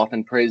Stranding will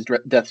often praise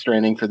Death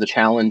Stranding for the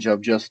challenge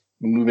of just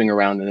moving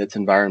around in its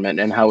environment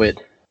and how it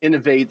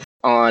innovates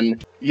on,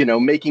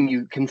 making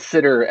you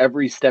consider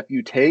every step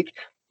you take.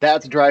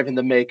 That's driving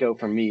the Mako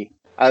for me.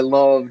 I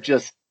love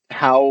just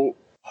how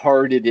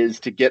hard it is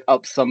to get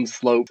up some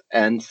slope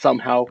and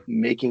somehow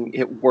making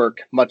it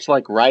work, much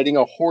like riding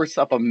a horse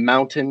up a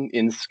mountain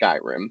in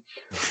Skyrim.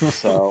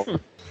 So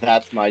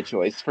that's my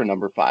choice for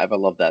number 5. I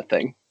love that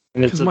thing.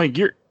 And it's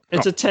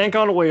a tank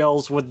on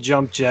wheels with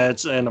jump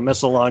jets and a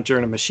missile launcher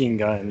and a machine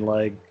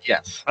gun.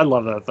 Yes. I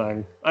love that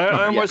thing.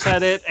 I almost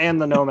had it and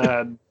the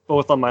Nomad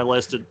both on my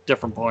list at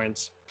different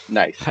points.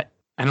 Nice.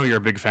 I know you're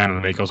a big fan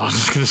of the Makos. I was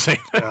just going to say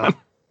that. Yeah,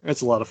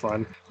 it's a lot of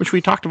fun. Which we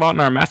talked about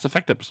in our Mass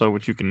Effect episode,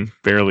 which you can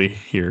barely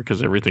hear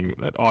because everything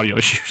that audio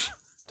issues.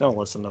 Don't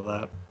listen to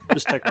that.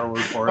 Just take our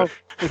word for it.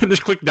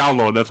 Just click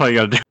download. That's all you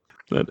got to do.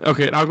 But,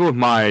 okay, I'll go with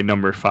my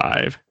number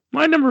 5.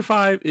 My number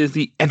 5 is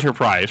the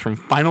Enterprise from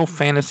Final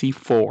Fantasy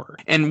IV.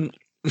 And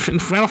in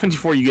Final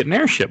Fantasy IV, you get an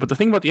airship. But the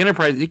thing about the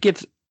Enterprise, it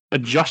gets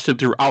adjusted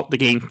throughout the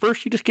game.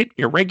 First, you just get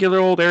your regular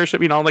old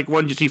airship, like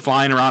ones you see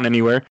flying around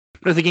anywhere.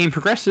 But as the game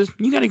progresses,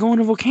 you got to go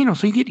into volcanoes.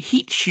 So you get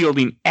heat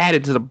shielding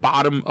added to the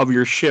bottom of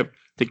your ship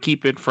to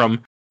keep it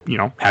from,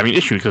 having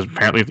issues. Because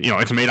apparently,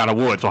 it's made out of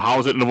wood. So how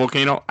is it in a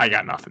volcano? I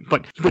got nothing.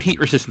 But you put heat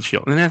resistant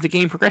shield. And then as the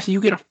game progresses,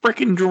 you get a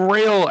freaking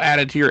drill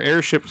added to your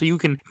airship so you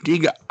can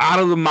dig out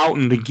of the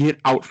mountain to get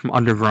out from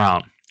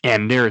underground.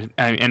 And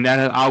that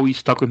has always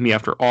stuck with me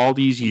after all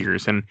these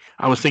years. And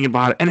I was thinking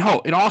about it. And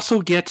it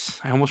also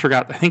gets, I almost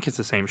forgot, I think it's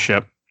the same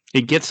ship.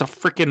 It gets a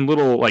freaking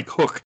little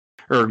hook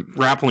or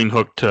grappling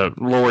hook to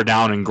lower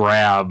down and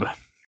grab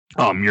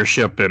your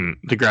ship and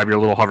to grab your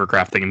little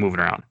hovercraft thing and move it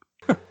around.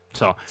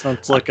 So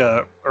sounds like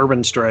a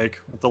Urban Strike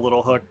with the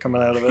little hook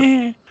coming out of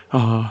it.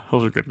 Oh,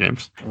 those are good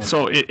games.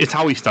 So it's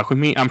always stuck with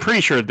me. I'm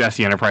pretty sure that's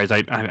the Enterprise.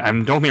 I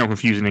don't think I'm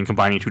confusing and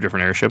combining 2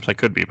 different airships. I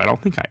could be, but I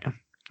don't think I am.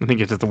 I think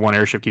it's just the one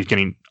airship keeps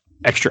getting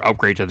extra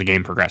upgrades as the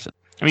game progresses.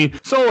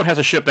 So it has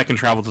a ship that can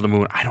travel to the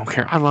moon. I don't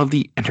care. I love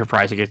the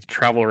Enterprise. It gets to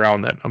travel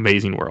around that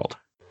amazing world.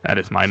 That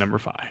is my number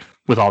 5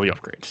 with all the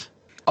upgrades.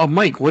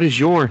 Mike, what is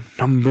your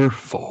number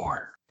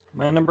 4?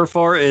 My number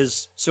 4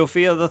 is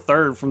Sophia the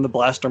Third from the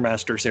Blaster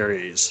Master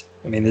series.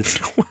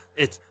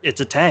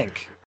 It's a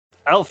tank.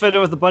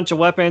 Outfitted with a bunch of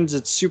weapons.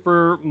 It's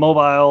super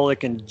mobile. It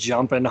can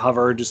jump and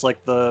hover just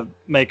like the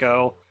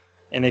Mako.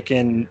 And it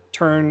can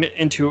turn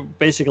into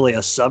basically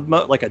a sub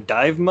mode, like a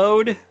dive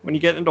mode when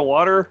you get into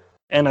water.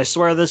 And I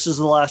swear this is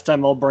the last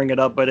time I'll bring it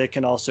up, but it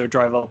can also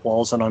drive up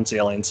walls and on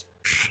ceilings.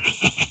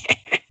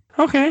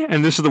 Okay,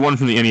 and this is the one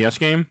from the NES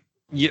game?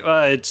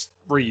 Yeah, it's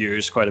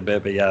reused quite a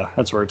bit, but yeah,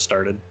 that's where it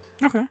started.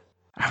 Okay.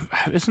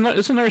 It's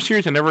another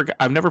series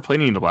I've never played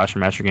any of the Blaster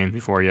Master games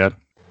before yet.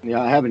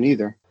 Yeah, I haven't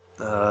either.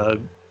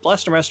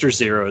 Blaster Master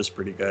Zero is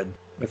pretty good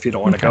if you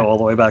don't want to go all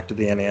the way back to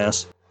the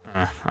NES.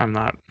 I'm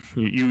not.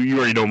 You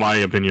already know my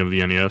opinion of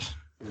the NES.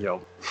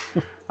 Yo.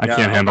 I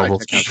can't handle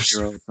those games.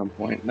 At some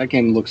point. That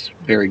game looks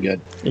very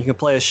good. You can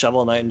play as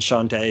Shovel Knight and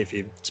Shantae if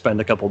you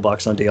spend a couple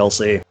bucks on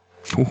DLC.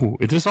 Ooh,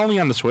 is this only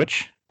on the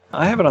Switch?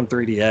 I have it on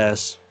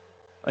 3DS.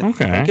 I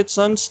think it's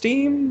on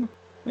Steam,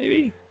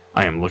 maybe?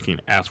 I am looking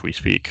as we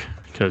speak,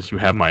 because you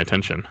have my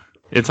attention.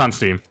 It's on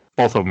Steam.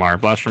 Both of them are.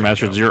 Blaster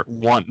Master 0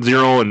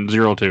 and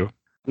 02.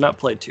 Not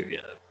played 2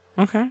 yet.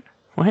 Okay.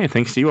 Well, hey,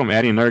 thanks to you, I'm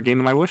adding another game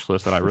to my wish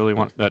list that I really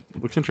want. That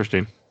looks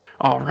interesting.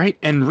 All right,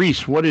 and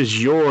Reese, what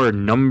is your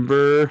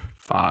number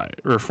 5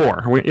 or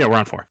 4? We're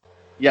on 4.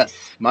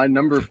 Yes, my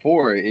number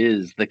 4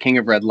 is the King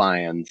of Red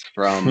Lions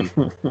from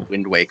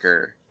Wind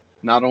Waker.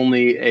 Not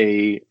only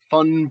a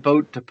fun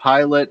boat to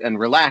pilot and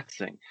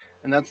relaxing,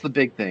 and that's the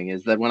big thing,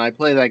 is that when I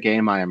play that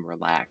game, I am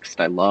relaxed.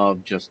 I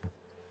love just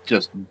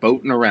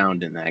boating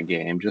around in that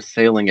game, just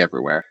sailing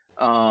everywhere.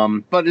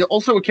 But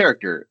also a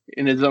character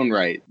in its own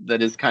right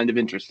that is kind of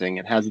interesting.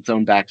 It has its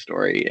own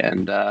backstory,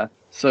 and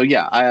so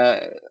yeah,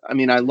 I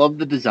mean, I love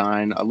the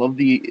design. I love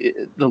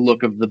the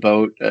look of the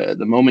boat.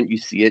 The moment you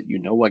see it, you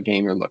know what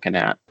game you're looking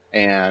at,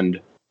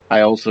 and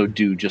I also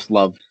do just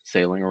love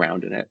sailing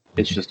around in it.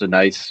 It's just a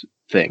nice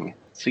thing.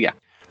 So yeah.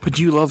 But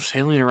you love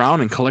sailing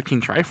around and collecting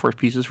Triforce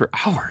pieces for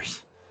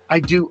hours. I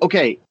do.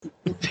 Okay,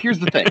 here's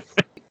the thing.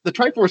 The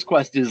Triforce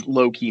quest is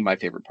low-key my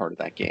favorite part of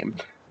that game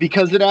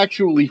because it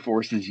actually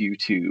forces you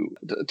to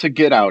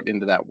get out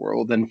into that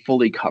world and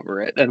fully cover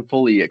it and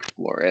fully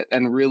explore it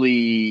and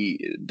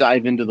really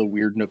dive into the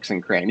weird nooks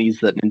and crannies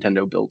that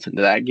Nintendo built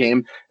into that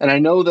game. And I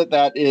know that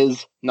that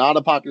is not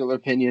a popular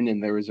opinion,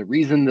 and there is a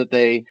reason that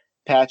they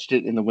patched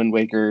it in the Wind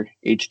Waker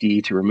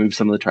HD to remove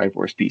some of the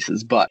Triforce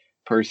pieces. But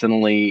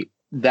personally,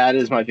 that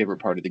is my favorite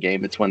part of the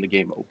game. It's when the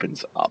game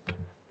opens up.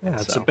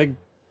 Yeah, it's a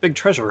big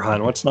treasure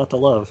hunt. What's not to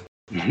love?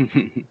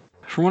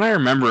 From what I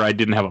remember, I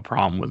didn't have a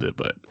problem with it,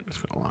 but it's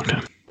been a long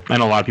time. I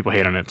know a lot of people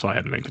hate on it, so I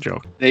had to make the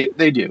joke.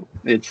 They do.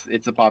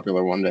 It's a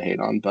popular one to hate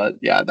on, but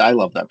yeah, I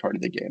love that part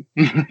of the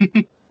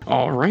game.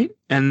 All right,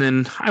 and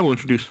then I will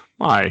introduce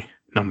my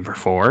number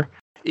 4.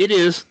 It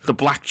is the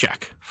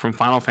Blackjack from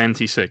Final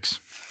Fantasy VI.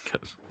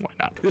 Because why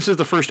not? This is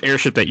the first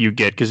airship that you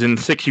get, because in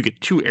 6 you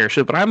get 2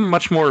 airships, but I'm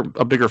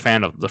a bigger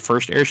fan of the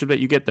first airship that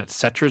you get, that's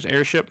Cetra's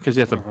airship, because it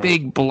has a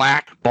big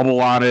black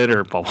bubble on it,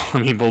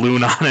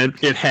 balloon on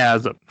it. It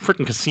has a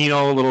freaking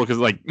casino, little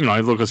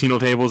casino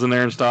tables in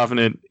there and stuff,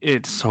 and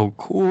it's so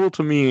cool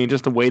to me,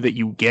 just the way that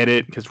you get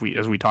it, because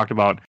as we talked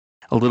about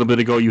a little bit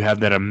ago, you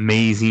have that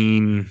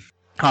amazing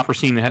copper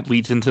scene that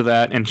leads into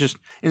that, and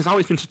it's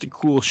always been such a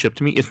cool ship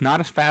to me. It's not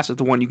as fast as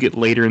the one you get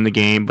later in the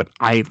game, but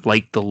I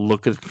like the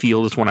look and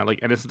feel this one. I like,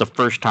 and this is the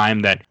first time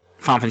that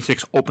Final Fantasy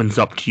VI opens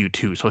up to you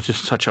too, so it's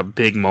just such a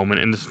big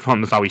moment, and this is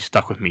one that's always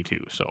stuck with me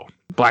too. So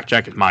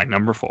Blackjack is my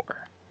number 4.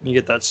 You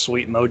get that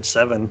sweet mode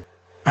 7.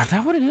 Is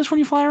that what it is when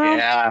you fly around?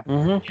 Yeah,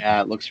 Mm-hmm.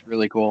 yeah, it looks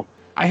really cool.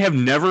 I have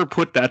never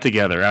put that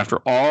together after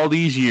all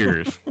these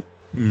years.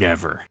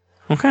 Never.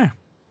 Okay.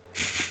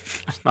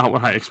 That's not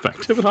what I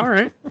expected, but all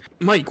right.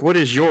 Mike, what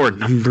is your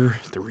number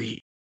 3?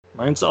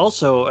 Mine's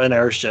also an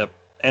airship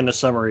and a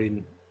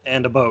submarine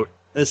and a boat.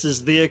 This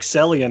is the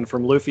Excellion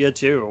from Lufia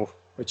 2,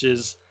 which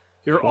is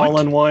your What?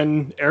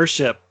 all-in-one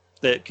airship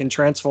that can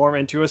transform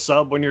into a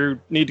sub when you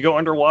need to go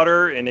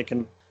underwater, and it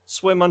can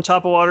swim on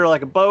top of water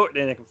like a boat,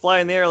 and it can fly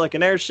in the air like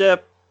an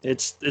airship.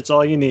 It's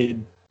all you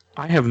need.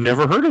 I have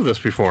never heard of this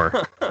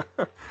before.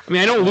 I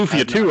mean, I know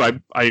Lufia 2.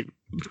 I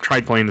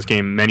tried playing this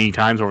game many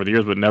times over the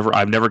years, but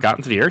I've never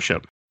gotten to the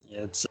airship.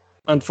 It's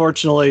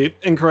unfortunately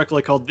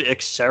incorrectly called the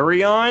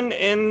Exarion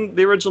in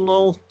the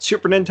original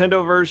Super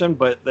Nintendo version,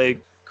 but they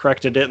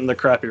corrected it in the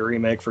crappy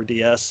remake for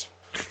DS.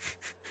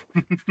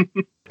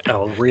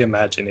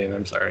 Reimagining,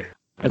 I'm sorry.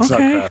 It's not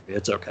crappy,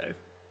 it's okay.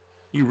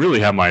 You really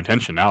have my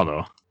attention now,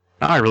 though.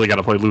 Now I really got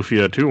to play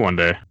Lufia 2 one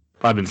day.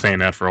 I've been saying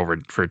that for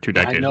 2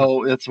 decades. I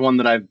know, it's one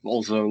that I've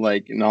also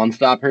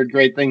nonstop heard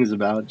great things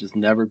about, just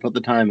never put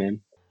the time in.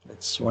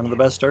 It's one of the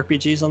best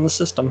RPGs on the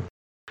system.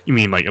 You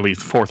mean at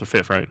least 4th or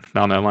 5th, right?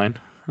 Down that line?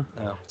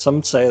 No,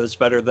 some say it's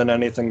better than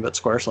anything that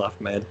Squaresoft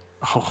made.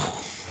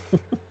 Oh.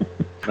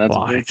 That's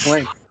a big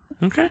claim.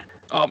 Okay.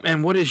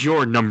 And what is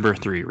your number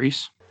 3,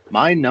 Reese?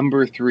 My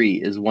number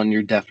 3 is one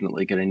you're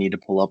definitely going to need to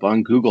pull up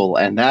on Google,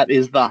 and that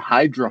is the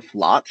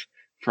Hydraflot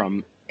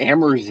from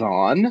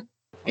Amazon.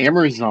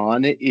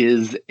 Amazon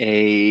is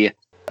and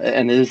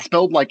it is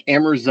spelled like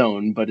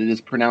Amazon, but it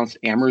is pronounced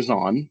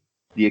Amazon.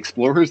 The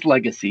Explorer's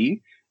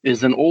Legacy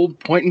is an old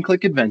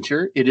point-and-click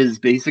adventure. It is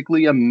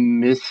basically a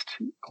Myst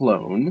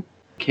clone.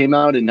 Came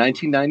out in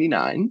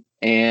 1999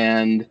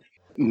 and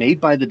made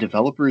by the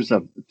developers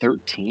of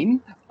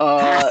 13.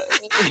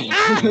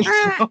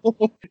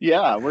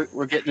 Yeah,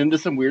 we're getting into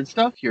some weird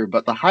stuff here,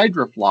 but the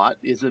Hydraflot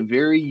is a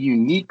very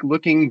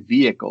unique-looking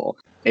vehicle.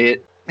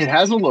 It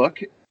has a look,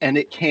 and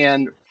it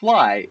can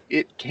fly.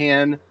 It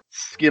can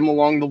skim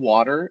along the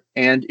water,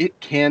 and it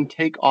can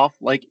take off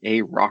like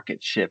a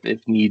rocket ship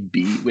if need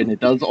be, when it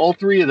does all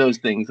 3 of those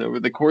things over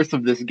the course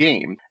of this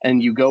game,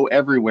 and you go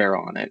everywhere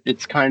on it.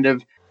 It's kind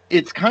of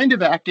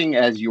acting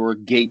as your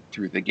gate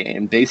through the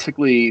game.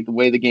 Basically, the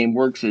way the game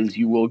works is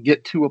you will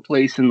get to a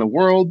place in the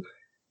world,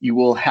 you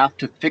will have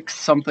to fix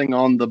something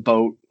on the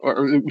boat,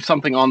 or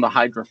something on the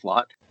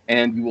Hydraflot,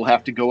 and you will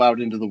have to go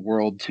out into the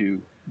world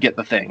to get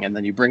the thing, and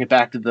then you bring it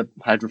back to the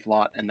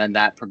Hydraflot, and then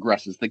that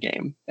progresses the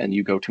game, and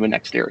you go to a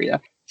next area.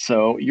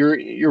 So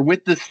you're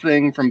with this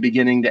thing from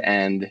beginning to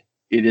end.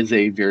 It is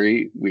a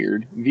very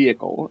weird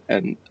vehicle,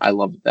 and I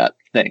love that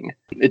thing.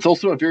 It's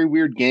also a very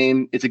weird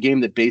game. It's a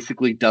game that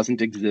basically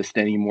doesn't exist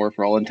anymore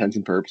for all intents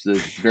and purposes.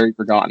 It's very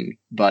forgotten,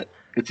 but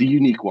it's a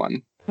unique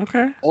one.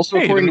 Okay. Also,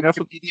 according to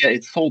Wikipedia,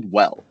 it's sold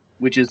well,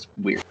 which is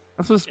weird.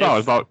 That's what it's about.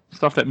 It's about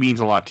stuff that means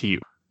a lot to you.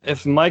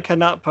 If Mike had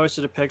not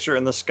posted a picture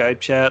in the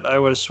Skype chat, I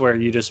would swear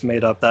you just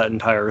made up that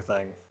entire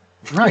thing.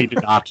 Right. He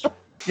did not.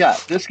 Yeah,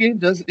 this game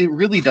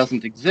really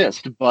doesn't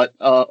exist, but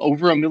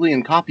over 1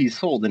 million copies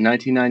sold in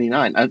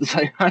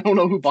 1999. I don't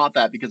know who bought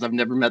that because I've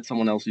never met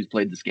someone else who's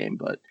played this game,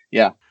 but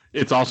yeah.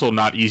 It's also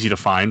not easy to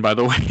find, by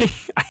the way.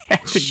 I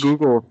had to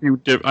Google a few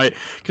because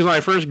when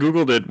I first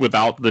Googled it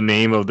without the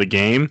name of the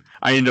game,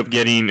 I ended up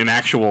getting an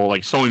actual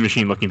sewing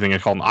machine looking thing.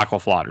 It's called an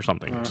Aquaflot or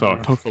something. So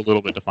it took a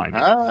little bit to find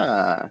it.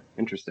 Ah,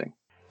 interesting.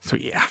 So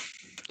yeah.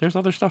 There's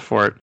other stuff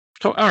for it.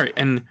 So, all right,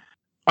 and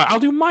I'll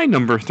do my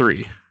number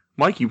 3.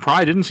 Mike, you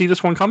probably didn't see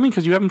this one coming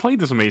because you haven't played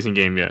this amazing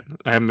game yet.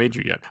 I haven't made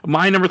you yet.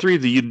 My number 3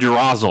 is the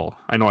Yggdrasil.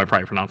 I know I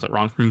probably pronounced that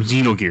wrong. From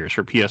Xenogears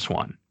for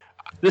PS1.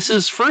 This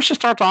is, first it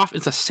starts off,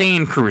 it's a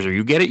sand cruiser.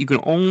 You get it, you can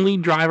only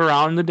drive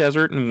around in the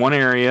desert in one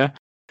area.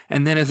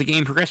 And then as the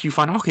game progresses, you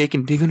find, okay, it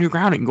can dig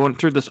underground. It can go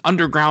through this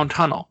underground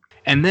tunnel.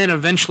 And then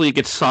eventually it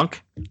gets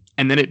sunk.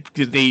 And then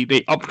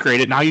they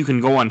upgrade it. Now you can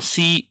go on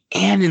sea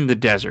and in the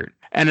desert.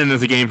 And then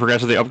as the game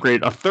progresses, they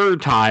upgrade it a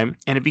third time,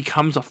 and it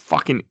becomes a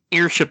fucking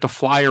airship to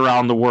fly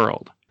around the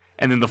world.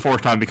 And then the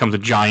fourth time it becomes a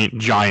giant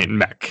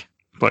mech.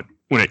 But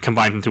when it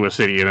combines into a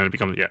city, and then it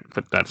becomes,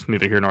 but that's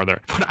neither here nor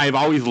there. But I've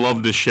always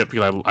loved this ship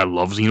because I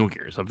love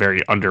Xenogears, a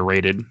very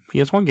underrated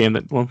PS1 game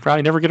that will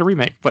probably never get a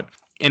remake.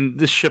 And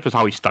this ship has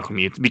always stuck with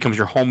me. It becomes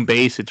your home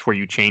base. It's where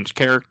you change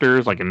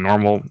characters, like in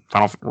normal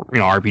Final,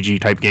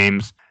 RPG type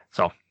games.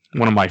 So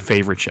one of my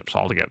favorite ships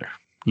altogether,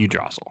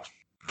 Yggdrasil.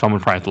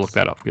 Someone probably has to look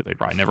that up because they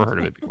probably never heard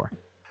of it before.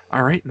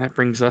 All right, and that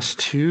brings us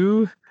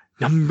to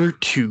number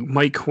 2.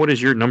 Mike, what is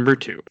your number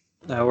 2?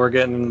 Now we're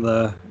getting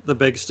the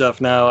big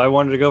stuff now. I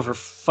wanted to go for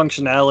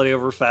functionality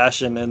over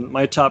fashion, and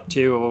my top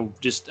 2 will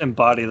just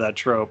embody that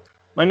trope.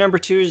 My number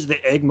 2 is the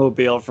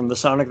Eggmobile from the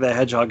Sonic the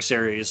Hedgehog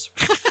series,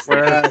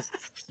 where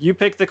you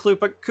pick the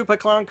Koopa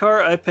Clown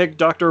car, I pick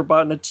Dr.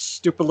 Robotnik's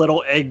stupid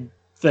little egg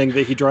thing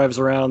that he drives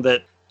around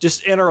that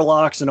just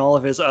interlocks in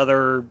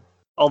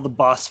all the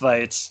boss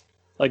fights.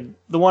 Like,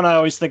 the one I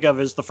always think of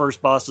is the first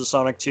boss of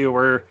Sonic 2,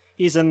 where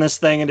he's in this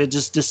thing and it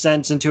just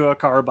descends into a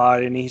car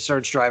body and he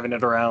starts driving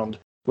it around.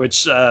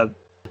 Which, damn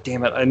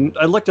it,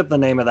 I looked up the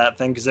name of that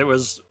thing because it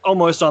was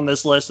almost on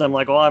this list. And I'm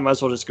like, well, I might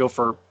as well just go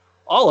for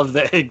all of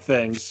the egg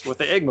things with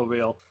the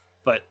Eggmobile.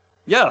 But,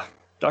 yeah,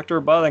 Dr.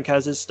 Robotnik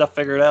has his stuff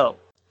figured out.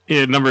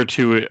 Yeah, number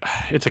 2,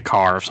 it's a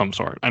car of some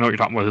sort. I know what you're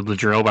talking about, the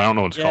drill, but I don't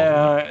know what it's called.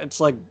 Yeah,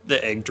 it's like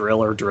the egg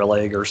drill or drill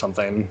egg or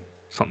something.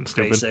 Something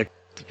stupid. Basic.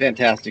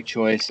 Fantastic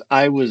choice.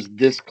 I was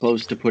this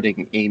close to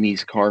putting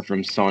Amy's car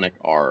from Sonic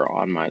R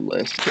on my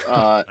list.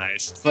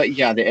 Nice. But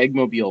yeah, the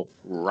Eggmobile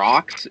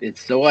rocks.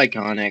 It's so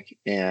iconic,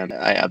 and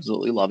I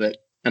absolutely love it.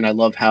 And I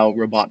love how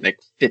Robotnik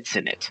fits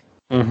in it.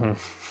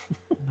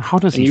 Mm-hmm. How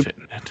does he fit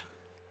in it?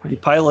 You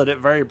pilot it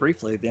very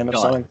briefly at the end of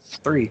Sonic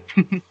 3.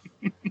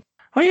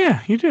 Oh,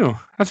 yeah, you do.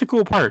 That's a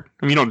cool part.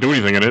 I mean, you don't do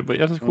anything in it, but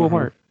that's a cool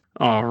part.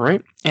 All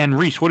right. And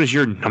Reese, what is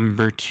your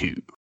number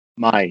 2?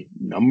 My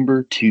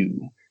number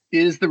 2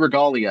 is the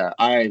Regalia.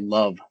 I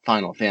love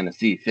Final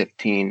Fantasy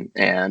 15,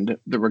 and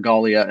the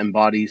Regalia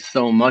embodies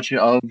so much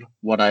of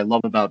what I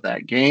love about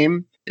that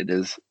game. It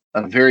is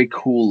a very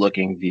cool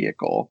looking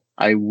vehicle.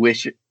 I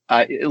wish,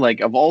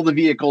 of all the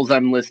vehicles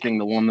I'm listing,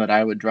 the one that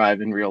I would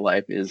drive in real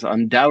life is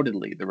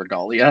undoubtedly the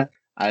Regalia.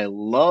 I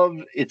love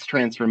its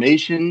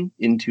transformation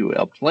into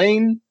a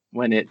plane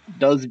when it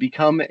does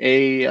become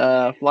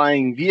a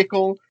flying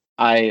vehicle.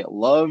 I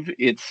love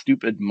its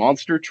stupid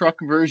monster truck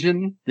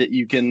version that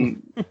you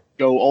can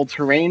go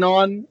all-terrain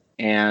on,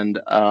 and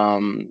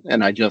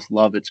I just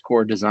love its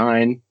core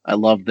design. I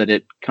love that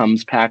it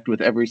comes packed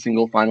with every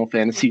single Final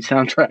Fantasy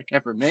soundtrack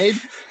ever made.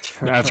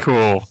 That's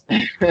cool.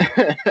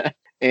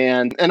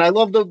 And I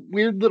love the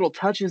weird little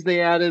touches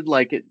they added,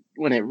 like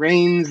when it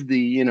rains,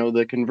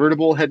 the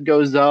convertible head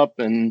goes up,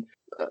 and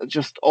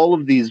just all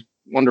of these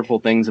wonderful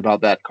things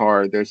about that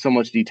car. There's so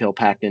much detail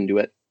packed into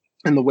it,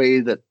 and the way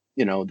that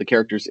the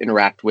characters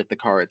interact with the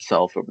car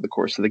itself over the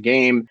course of the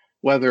game,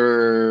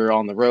 whether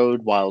on the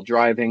road while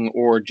driving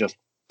or just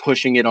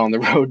pushing it on the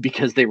road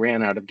because they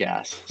ran out of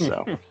gas.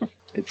 So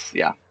it's,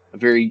 a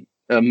very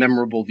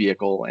memorable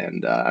vehicle,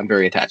 and I'm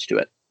very attached to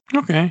it.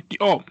 Okay.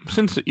 Oh,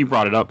 since you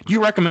brought it up, do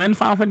you recommend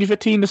Final Fantasy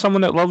 15 to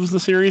someone that loves the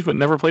series but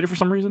never played it for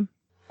some reason?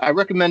 I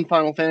recommend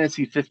Final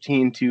Fantasy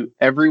 15 to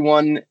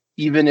everyone,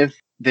 even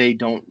if they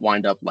don't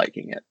wind up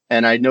liking it.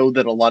 And I know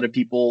that a lot of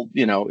people,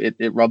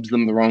 it rubs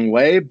them the wrong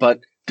way,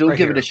 but still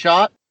give it a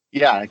shot.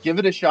 Yeah, give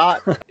it a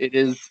shot. It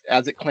is,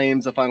 as it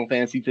claims, a Final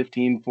Fantasy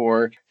 15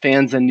 for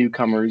fans and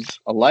newcomers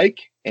alike,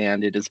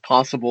 and it is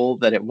possible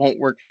that it won't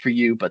work for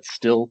you, but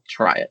still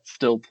try it.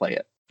 Still play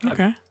it.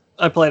 Okay.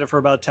 I played it for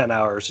about 10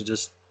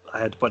 hours. I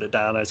had to put it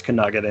down. I just could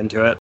not get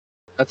into it.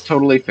 That's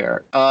totally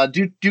fair.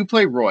 Do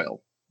play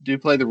Royal. Do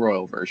play the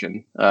Royal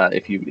version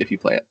if you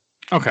play it.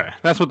 Okay,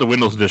 that's what the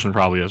Windows edition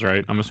probably is,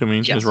 right? I'm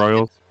assuming is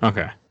Royal.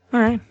 Okay.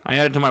 All right. I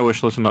added to my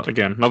wish list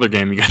again. Another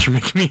game you guys are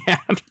making me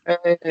add.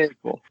 Hey,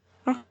 cool.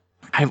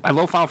 I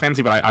love Final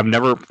Fantasy, but I've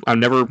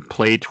never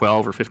played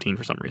 12 or 15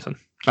 for some reason.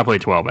 I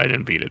played 12, but I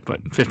didn't beat it.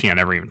 But 15, I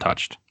never even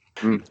touched.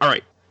 All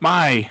right,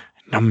 my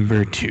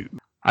number 2.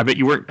 I bet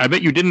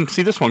you didn't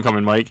see this one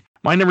coming, Mike.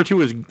 My number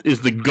 2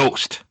 is the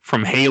Ghost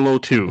from Halo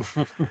 2.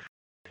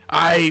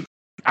 I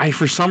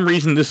for some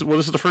reason this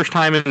is the first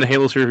time in the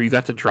Halo series where you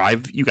got to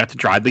drive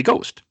the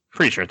Ghost.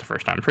 Pretty sure it's the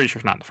first time. I'm pretty sure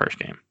it's not the first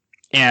game.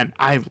 And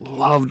I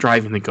love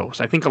driving the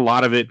Ghost. I think a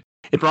lot of it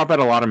brought back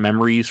a lot of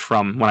memories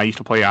from when I used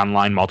to play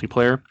online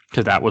multiplayer,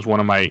 because that was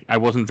I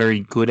wasn't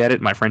very good at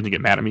it. My friends would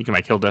get mad at me because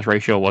my kill death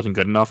ratio wasn't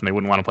good enough and they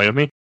wouldn't want to play with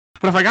me.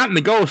 But if I got in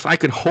the Ghost, I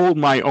could hold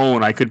my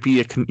own. I could be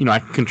I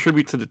could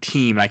contribute to the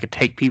team. I could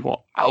take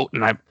people out,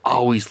 and I've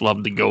always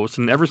loved the Ghost.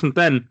 And ever since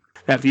then,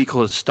 that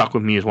vehicle has stuck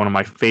with me as one of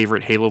my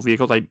favorite Halo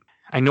vehicles.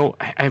 I know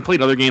I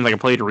played other games, like I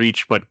played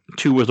Reach, but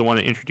 2 was the one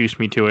that introduced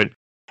me to it,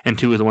 and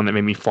 2 is the one that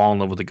made me fall in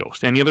love with the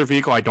Ghost. Any other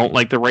vehicle, I don't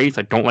like the Wraith,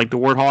 I don't like the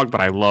Warthog,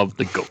 but I love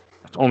the Ghost.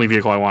 That's the only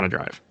vehicle I want to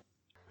drive.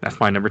 That's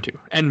my number 2.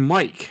 And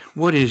Mike,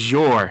 what is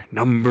your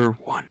number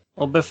 1?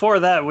 Well, before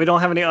that, we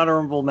don't have any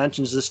honorable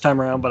mentions this time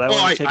around, but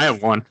I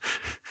have one.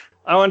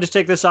 I wanted to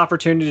take this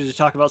opportunity to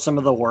talk about some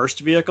of the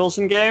worst vehicles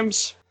in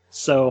games.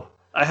 So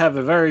I have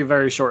a very,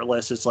 very short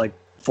list. It's like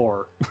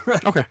 4.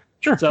 Okay,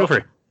 sure, so, feel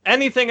free.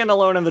 Anything in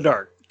Alone in the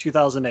Dark,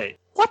 2008.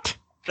 What?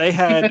 They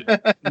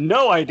had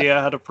no idea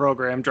how to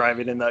program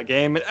driving in that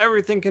game, and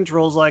everything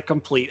controls like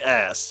complete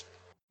ass.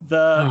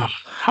 The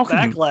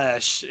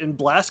backlash in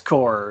Blast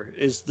Corps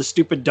is the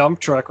stupid dump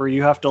truck where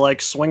you have to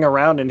like swing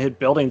around and hit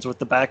buildings with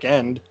the back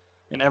end,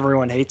 and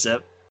everyone hates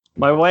it.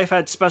 My wife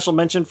had special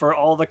mention for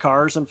all the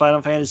cars in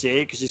Final Fantasy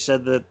VIII because she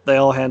said that they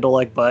all handle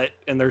like butt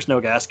and there's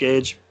no gas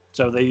gauge,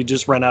 so they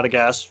just run out of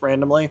gas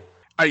randomly.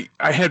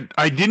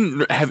 I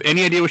didn't have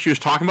any idea what she was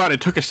talking about.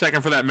 It took a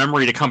second for that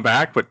memory to come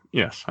back, but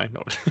yes, I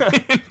know.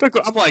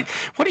 I'm like,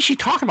 what is she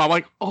talking about? I'm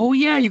like, oh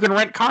yeah, you can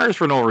rent cars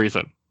for no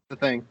reason. The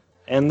thing.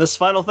 And this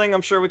final thing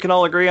I'm sure we can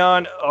all agree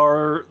on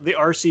are the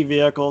RC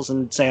vehicles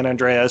in San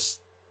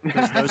Andreas.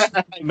 Those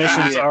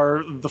missions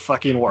are the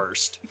fucking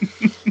worst.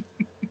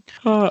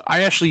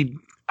 I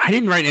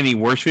didn't write any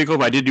worst vehicle,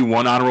 but I did do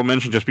one honorable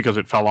mention just because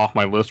it fell off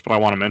my list, but I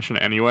want to mention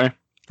it anyway.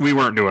 We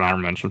weren't doing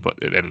honorable mention, but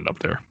it ended up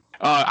there.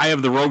 I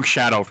have the Rogue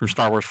Shadow from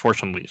Star Wars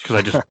Force Unleashed because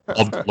I just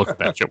love to look at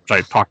that ship, which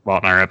I talked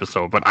about in our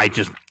episode. But I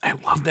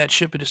love that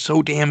ship. It is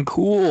so damn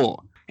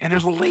cool. And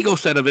there's a Lego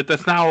set of it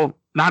that's now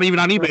not even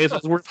on eBay.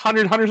 It's worth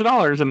hundreds of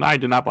dollars, and I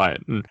did not buy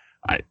it. And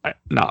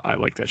I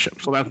like that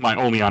ship. So that's my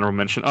only honorable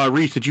mention.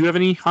 Reese, did you have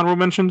any honorable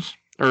mentions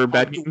or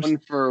bad games?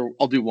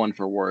 I'll do one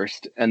for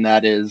worst, and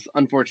that is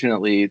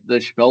unfortunately the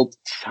Spelt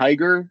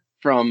Tiger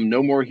from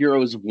No More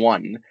Heroes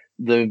 1,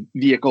 the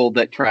vehicle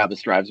that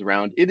Travis drives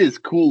around. It is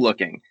cool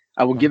looking.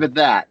 I will give it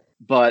that,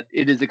 but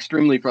it is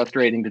extremely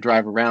frustrating to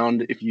drive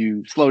around. If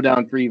you slow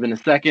down for even a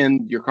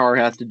second, your car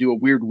has to do a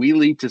weird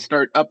wheelie to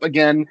start up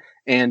again,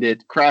 and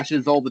it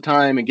crashes all the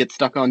time and gets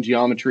stuck on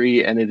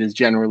geometry, and it is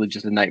generally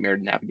just a nightmare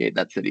to navigate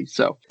that city.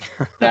 So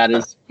that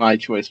is my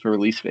choice for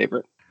least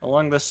favorite.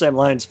 Along the same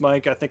lines,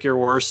 Mike, I think your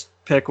worst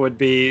pick would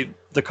be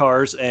the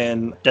cars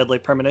in Deadly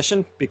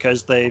Premonition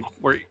because they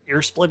were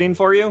ear splitting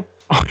for you.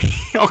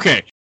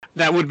 Okay.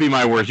 That would be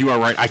my worst. You are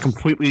right.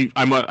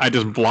 I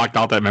just blocked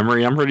out that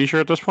memory, I'm pretty sure,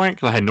 at this point,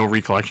 because I had no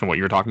recollection of what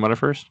you were talking about at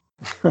first.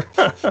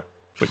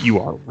 But you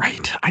are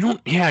right.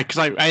 Because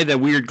I had that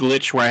weird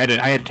glitch where I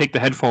had to take the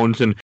headphones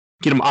and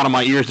get them out of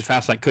my ears as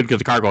fast as I could because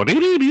the car go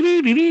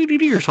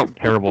or some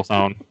terrible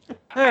sound.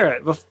 All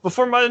right.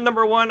 Before my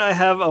number 1, I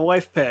have a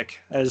wife pick,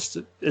 as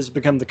has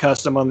become the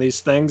custom on these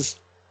things.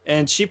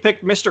 And she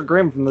picked Mr.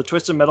 Grimm from the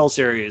Twisted Metal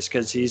series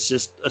because he's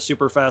just a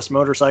super fast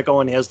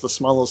motorcycle and he has the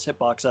smallest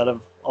hitbox out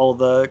of all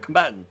the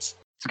combatants.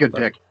 It's a good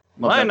pick.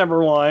 My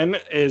number 1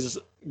 is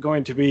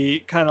going to be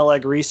kind of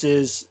like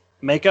Reese's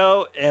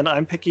Mako, and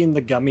I'm picking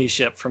the Gummy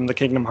Ship from the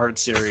Kingdom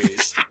Hearts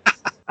series.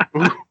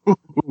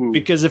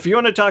 Because if you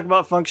want to talk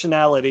about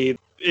functionality,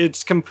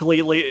 it's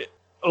completely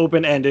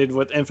open-ended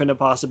with infinite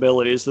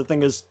possibilities. The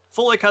thing is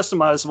fully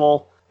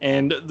customizable,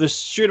 and the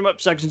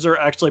shoot-'em-up sections are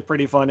actually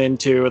pretty fun in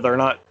 2. They're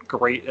not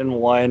great in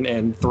 1,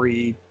 and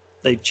 3,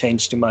 they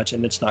change too much,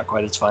 and it's not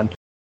quite as fun.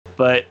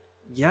 But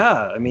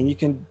yeah, I mean, you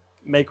can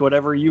make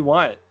whatever you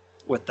want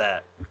with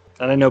that.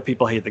 And I know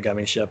people hate the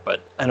Gummy Ship,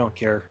 but I don't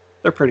care.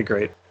 They're pretty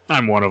great.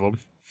 I'm one of them.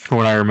 From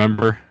what I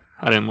remember,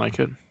 I didn't like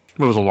it.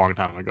 It was a long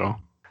time ago.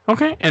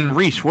 Okay, and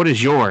Reese, what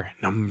is your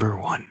number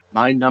 1?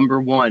 My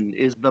number 1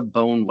 is the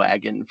Bone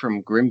Wagon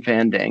from Grim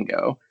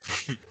Fandango.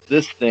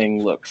 This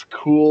thing looks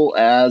cool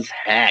as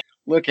heck.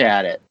 Look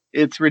at it.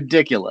 It's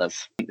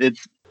ridiculous.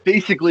 It's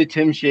basically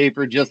Tim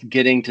Schafer just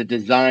getting to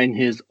design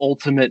his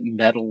ultimate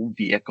metal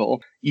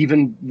vehicle,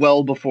 even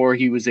well before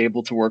he was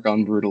able to work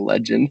on Brutal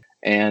Legend.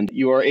 And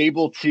you are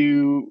able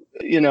to,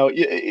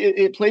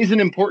 it plays an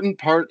important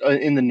part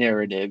in the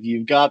narrative.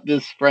 You've got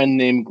this friend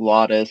named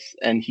Glottis,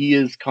 and he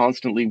is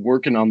constantly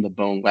working on the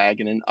Bone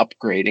Wagon and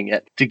upgrading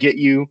it to get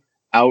you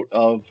out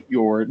of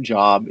your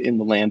job in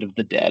the land of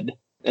the dead.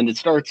 And it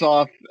starts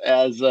off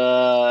as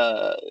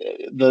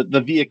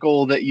the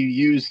vehicle that you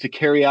use to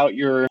carry out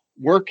your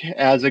work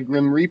as a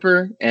Grim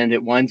Reaper, and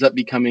it winds up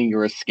becoming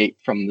your escape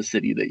from the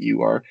city that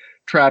you are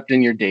trapped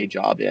in your day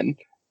job in.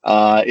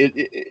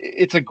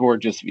 It's a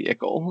gorgeous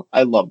vehicle.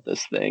 I love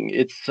this thing.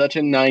 It's such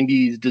a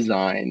 90s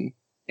design,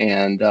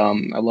 and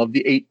I love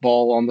the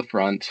 8-ball on the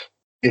front.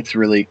 It's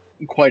really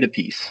quite a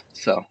piece.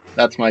 So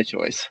that's my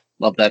choice.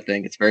 Love that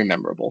thing. It's very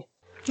memorable.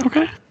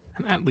 Okay.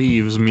 And that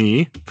leaves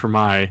me for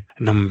my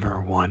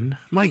number 1.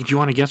 Mike, do you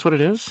want to guess what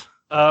it is?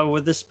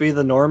 Would this be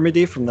the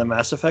Normandy from the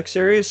Mass Effect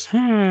series?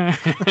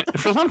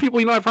 For some people,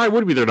 it probably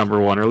would be their number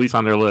 1, or at least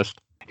on their list.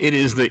 It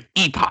is the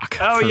Epoch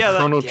from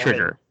Chrono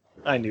Trigger.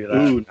 I knew that.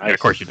 Ooh, nice. Yeah, of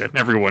course you did.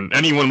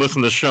 Anyone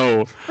listening to the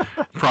show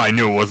probably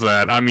knew it was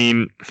that. I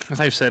mean, as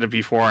I've said it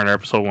before on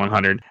episode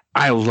 100,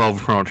 I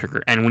love Chrono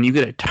Trigger. And when you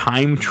get a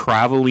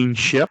time-traveling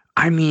ship,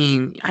 I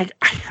mean,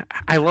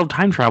 I love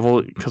time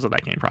travel because of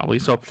that game, probably.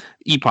 So,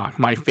 Epoch,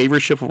 my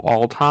favorite ship of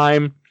all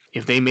time.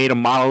 If they made a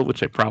model,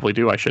 which they probably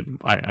do, I should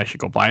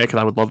go buy it because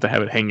I would love to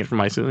have it hanging from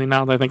my ceiling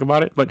now that I think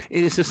about it. But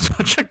it is just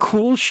such a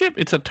cool ship.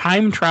 It's a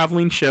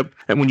time-traveling ship,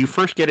 and when you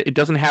first get it, it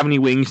doesn't have any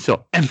wings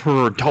till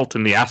Emperor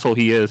Dalton, the asshole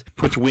he is,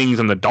 puts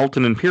wings on the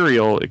Dalton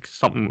Imperial, it's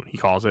something he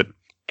calls it,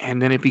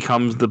 and then it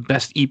becomes the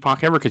best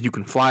Epoch ever because you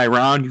can fly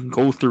around, you can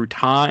go through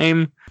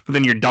time, but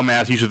then your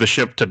dumbass uses the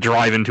ship to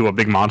drive into a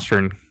big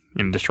monster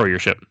and destroy your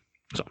ship.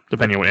 So,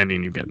 depending on what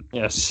ending you get.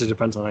 Yes, it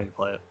depends on how you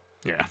play it.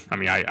 Yeah, I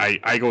mean,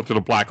 I go through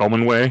the Black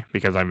Omen way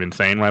because I'm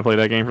insane when I play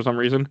that game for some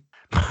reason.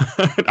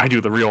 I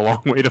do the real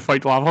long way to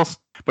fight Lavos.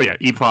 But yeah,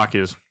 Epoch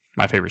is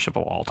my favorite ship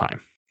of all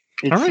time.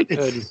 It's, All right.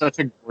 it's such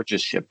a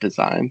gorgeous ship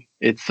design.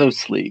 It's so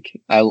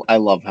sleek. I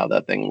love how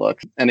that thing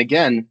looks. And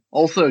again,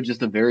 also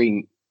just a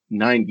very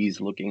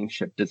 90s looking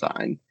ship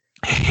design.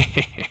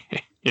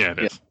 Yeah, it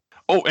is.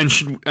 Oh, and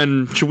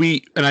should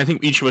we? And I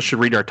think each of us should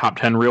read our top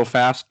 10 real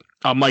fast.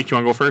 Mike, you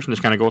want to go first and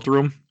just kind of go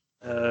through them?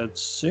 As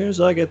soon as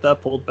I get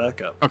that pulled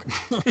back up.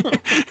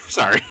 Okay.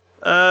 Sorry.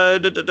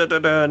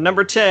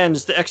 Number 10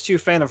 is the X2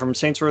 Phantom from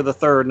Saints Row the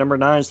Third. Number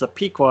 9 is the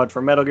Pequod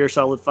from Metal Gear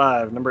Solid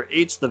 5. Number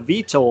 8 is the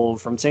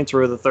VTOL from Saints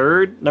Row the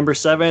Third. Number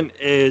 7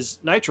 is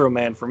Nitro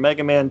Man from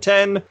Mega Man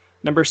 10.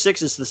 Number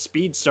 6 is the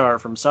Speedstar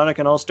from Sonic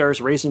and All-Stars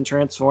Racing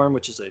Transform,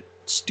 which is a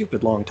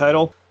stupid long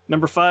title.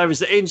 Number 5 is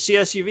the Agency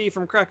SUV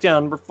from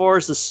Crackdown. Number 4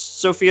 is the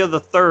Sophia the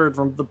Third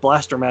from the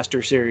Blaster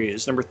Master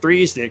series. Number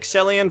 3 is the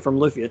Excellion from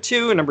Lufia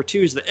 2. Number 2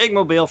 is the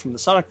Eggmobile from the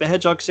Sonic the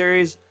Hedgehog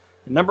series.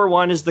 And number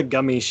 1 is the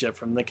Gummy Ship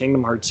from the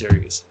Kingdom Hearts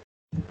series.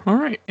 All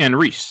right. And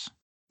Reese.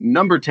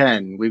 Number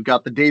 10, we've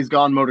got the Days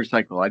Gone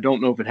motorcycle. I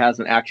don't know if it has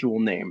an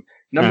actual name.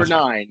 Number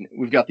 9,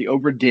 we've got the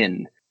Obra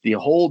Dinn, the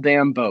whole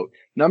damn boat.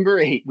 Number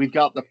 8, we've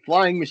got the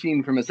flying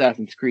machine from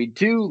Assassin's Creed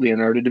 2,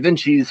 Leonardo da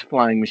Vinci's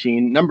flying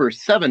machine. Number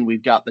 7,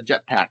 we've got the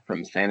jetpack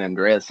from San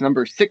Andreas.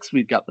 Number 6,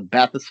 we've got the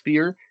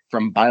bathysphere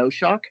from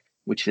BioShock,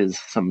 which is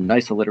some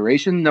nice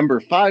alliteration. Number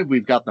 5,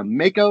 we've got the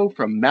Mako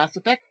from Mass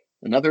Effect,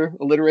 another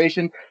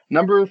alliteration.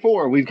 Number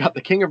 4, we've got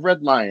the King of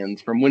Red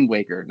Lions from Wind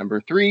Waker.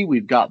 Number 3,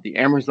 we've got the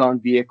Amazon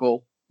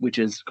vehicle, which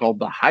is called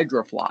the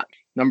Hydroflot.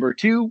 Number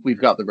 2, we've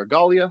got the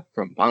Regalia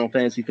from Final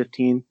Fantasy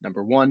 15.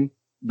 Number 1,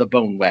 the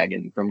Bone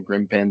Wagon from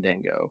Grim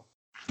Fandango.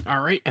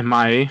 All right, and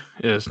my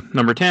is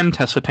number 10,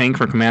 Tesla Tank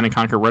from Command &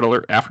 Conquer Red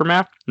Alert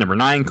Aftermath. Number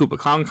 9, Koopa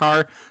Clown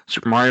Car,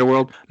 Super Mario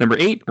World. Number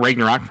 8,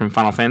 Ragnarok from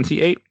Final Fantasy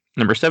VIII.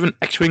 Number 7,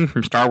 X-Wing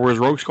from Star Wars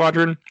Rogue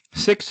Squadron.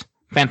 6,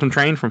 Phantom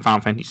Train from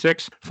Final Fantasy VI.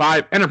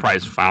 5,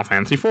 Enterprise from Final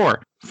Fantasy IV.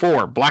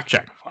 4,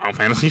 Blackjack, Final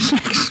Fantasy VI.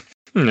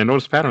 I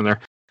noticed a pattern there.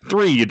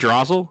 3,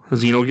 Yggdrasil,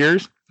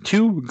 Xenogears.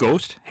 2,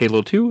 Ghost,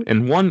 Halo 2.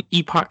 And 1,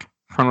 Epoch,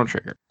 Chrono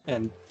Trigger.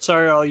 And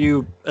sorry, all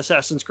you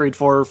Assassin's Creed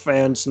 4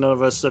 fans, none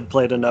of us had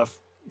played enough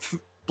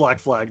Black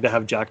Flag to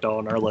have Jackdaw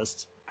on our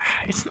lists.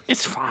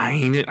 It's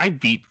fine. I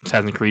beat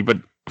Assassin's Creed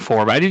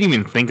 4, but I didn't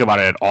even think about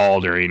it at all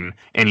during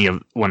any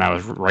of when I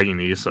was writing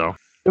these. So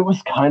It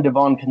was kind of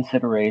on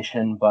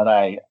consideration, but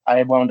I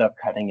wound up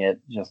cutting it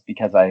just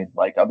because I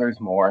like others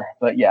more.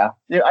 But yeah,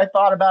 I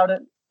thought about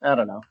it. I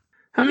don't know.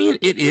 I mean,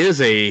 it is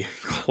a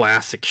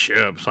classic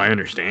ship, so I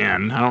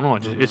understand. I don't know.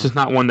 It's just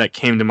not one that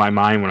came to my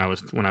mind when I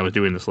was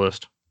doing this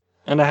list.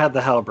 And I had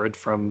the Halberd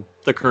from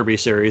the Kirby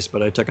series,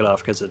 but I took it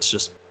off because it's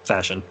just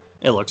fashion.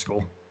 It looks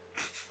cool.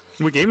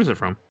 What game is it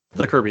from?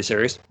 The Kirby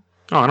series.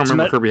 Oh, I don't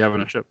remember Kirby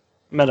having a ship.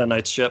 Meta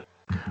Knight's ship.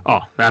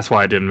 Oh, that's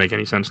why it didn't make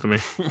any sense to me.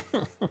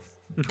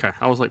 Okay,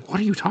 I was like, what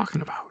are you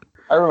talking about?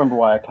 I remember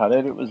why I cut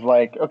it. It was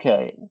like,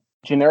 okay,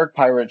 generic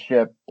pirate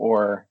ship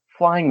or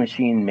flying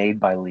machine made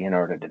by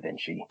Leonardo da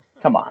Vinci.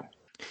 Come on.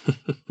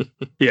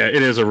 Yeah,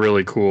 it is a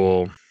really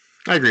cool...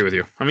 I agree with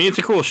you. I mean, it's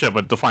a cool ship,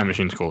 but the flying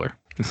machine's cooler.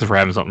 This is for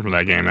having something from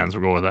that game, man, so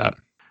we'll go with that.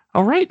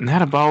 All right, and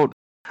that about...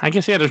 I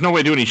guess, yeah, there's no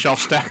way to do any shelf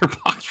stacker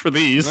box for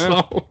these,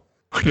 so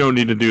we don't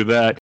need to do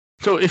that.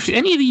 So if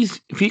any of these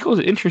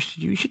vehicles interest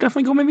you, you should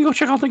definitely go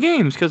check out the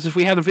games, because if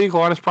we had a vehicle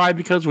on, it's probably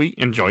because we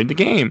enjoyed the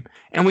game.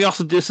 And we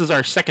also, this is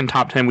our second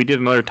top 10. We did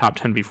another top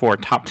 10 before,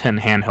 top 10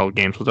 handheld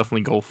games. We'll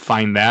definitely go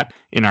find that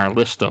in our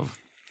list of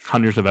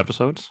hundreds of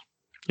episodes.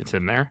 It's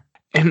in there.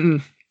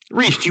 And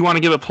Reese, do you want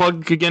to give a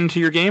plug again to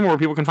your game, or where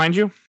people can find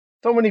you?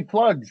 So many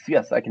plugs.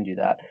 Yes, I can do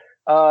that.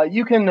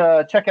 You can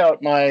check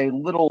out my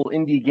little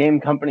indie game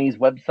company's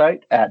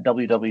website at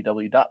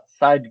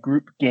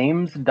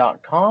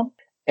www.sidegroupgames.com.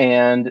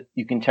 And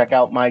you can check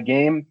out my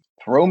game,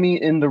 Throw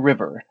Me in the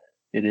River.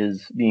 It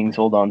is being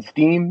sold on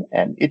Steam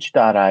and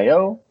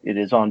itch.io. It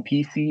is on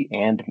PC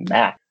and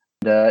Mac.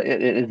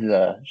 It is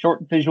a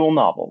short visual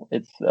novel.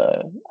 It's,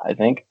 I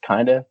think,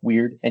 kind of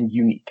weird and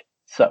unique.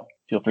 So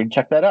feel free to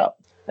check that out.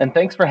 And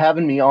thanks for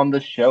having me on the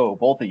show,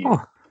 both of you.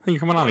 Oh, thank you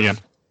for coming on again.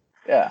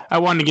 Yeah. I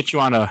wanted to get you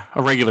on a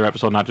regular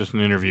episode, not just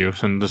an interview,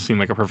 and this seemed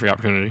like a perfect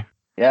opportunity.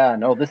 Yeah,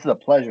 no, this is a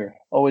pleasure.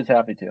 Always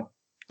happy to.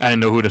 I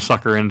didn't know who to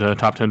sucker into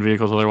top 10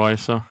 vehicles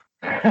otherwise, so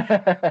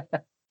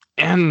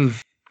And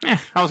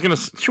I was gonna.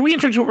 Should we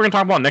introduce what we're gonna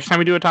talk about next time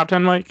we do a top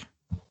 10, Mike?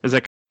 Is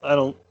that? I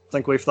don't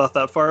think we've thought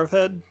that far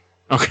ahead.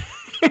 Okay.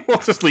 We'll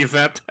just leave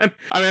that 10.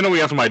 I mean, I know we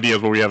have some ideas,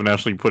 but we haven't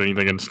actually put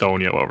anything in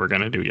stone yet what we're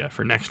going to do yet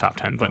for next top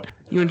 10. But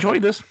you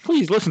enjoyed this?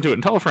 Please listen to it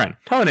and tell a friend.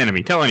 Tell an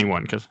enemy. Tell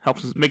anyone, because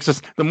makes us,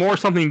 the more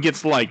something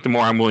gets liked, the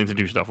more I'm willing to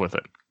do stuff with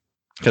it.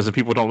 Because if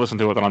people don't listen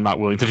to it, then I'm not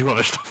willing to do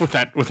other stuff with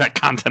that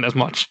content as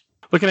much.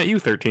 Looking at you,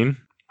 13.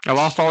 I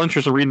lost all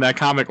interest in reading that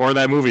comic or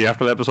that movie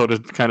after the episode.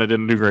 It kind of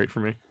didn't do great for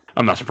me.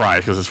 I'm not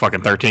surprised because it's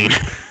fucking 13.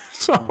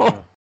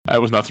 So I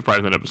was not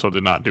surprised that episode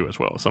did not do as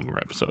well as some of our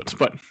episodes.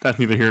 But that's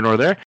neither here nor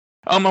there.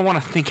 I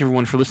want to thank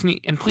everyone for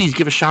listening, and please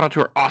give a shout out to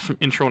our awesome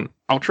intro and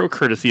outro,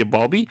 courtesy of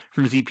Balby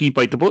from ZP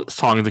Bite the Bullet,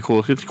 Song of the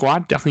Cool Kid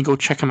Squad. Definitely go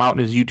check him out in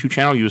his YouTube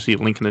channel. You'll see a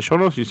link in the show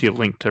notes. You'll see a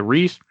link to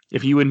Reese.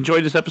 If you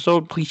enjoyed this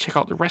episode, please check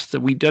out the rest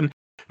that we've done.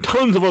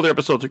 Tons of other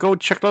episodes. So go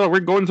check those out.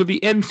 We're going through the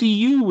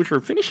MCU, which we're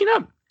finishing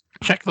up.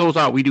 Check those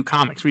out. We do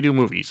comics. We do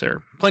movies. There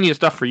are plenty of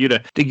stuff for you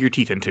to dig your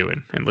teeth into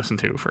and listen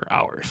to for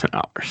hours and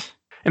hours.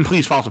 And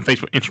please follow us on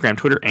Facebook, Instagram,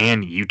 Twitter,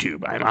 and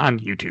YouTube. I'm on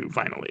YouTube,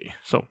 finally.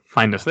 So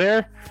find us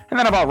there. And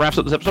that about wraps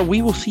up this episode.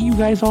 We will see you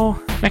guys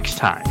all next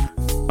time.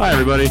 Bye,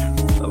 everybody.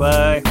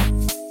 Bye-bye.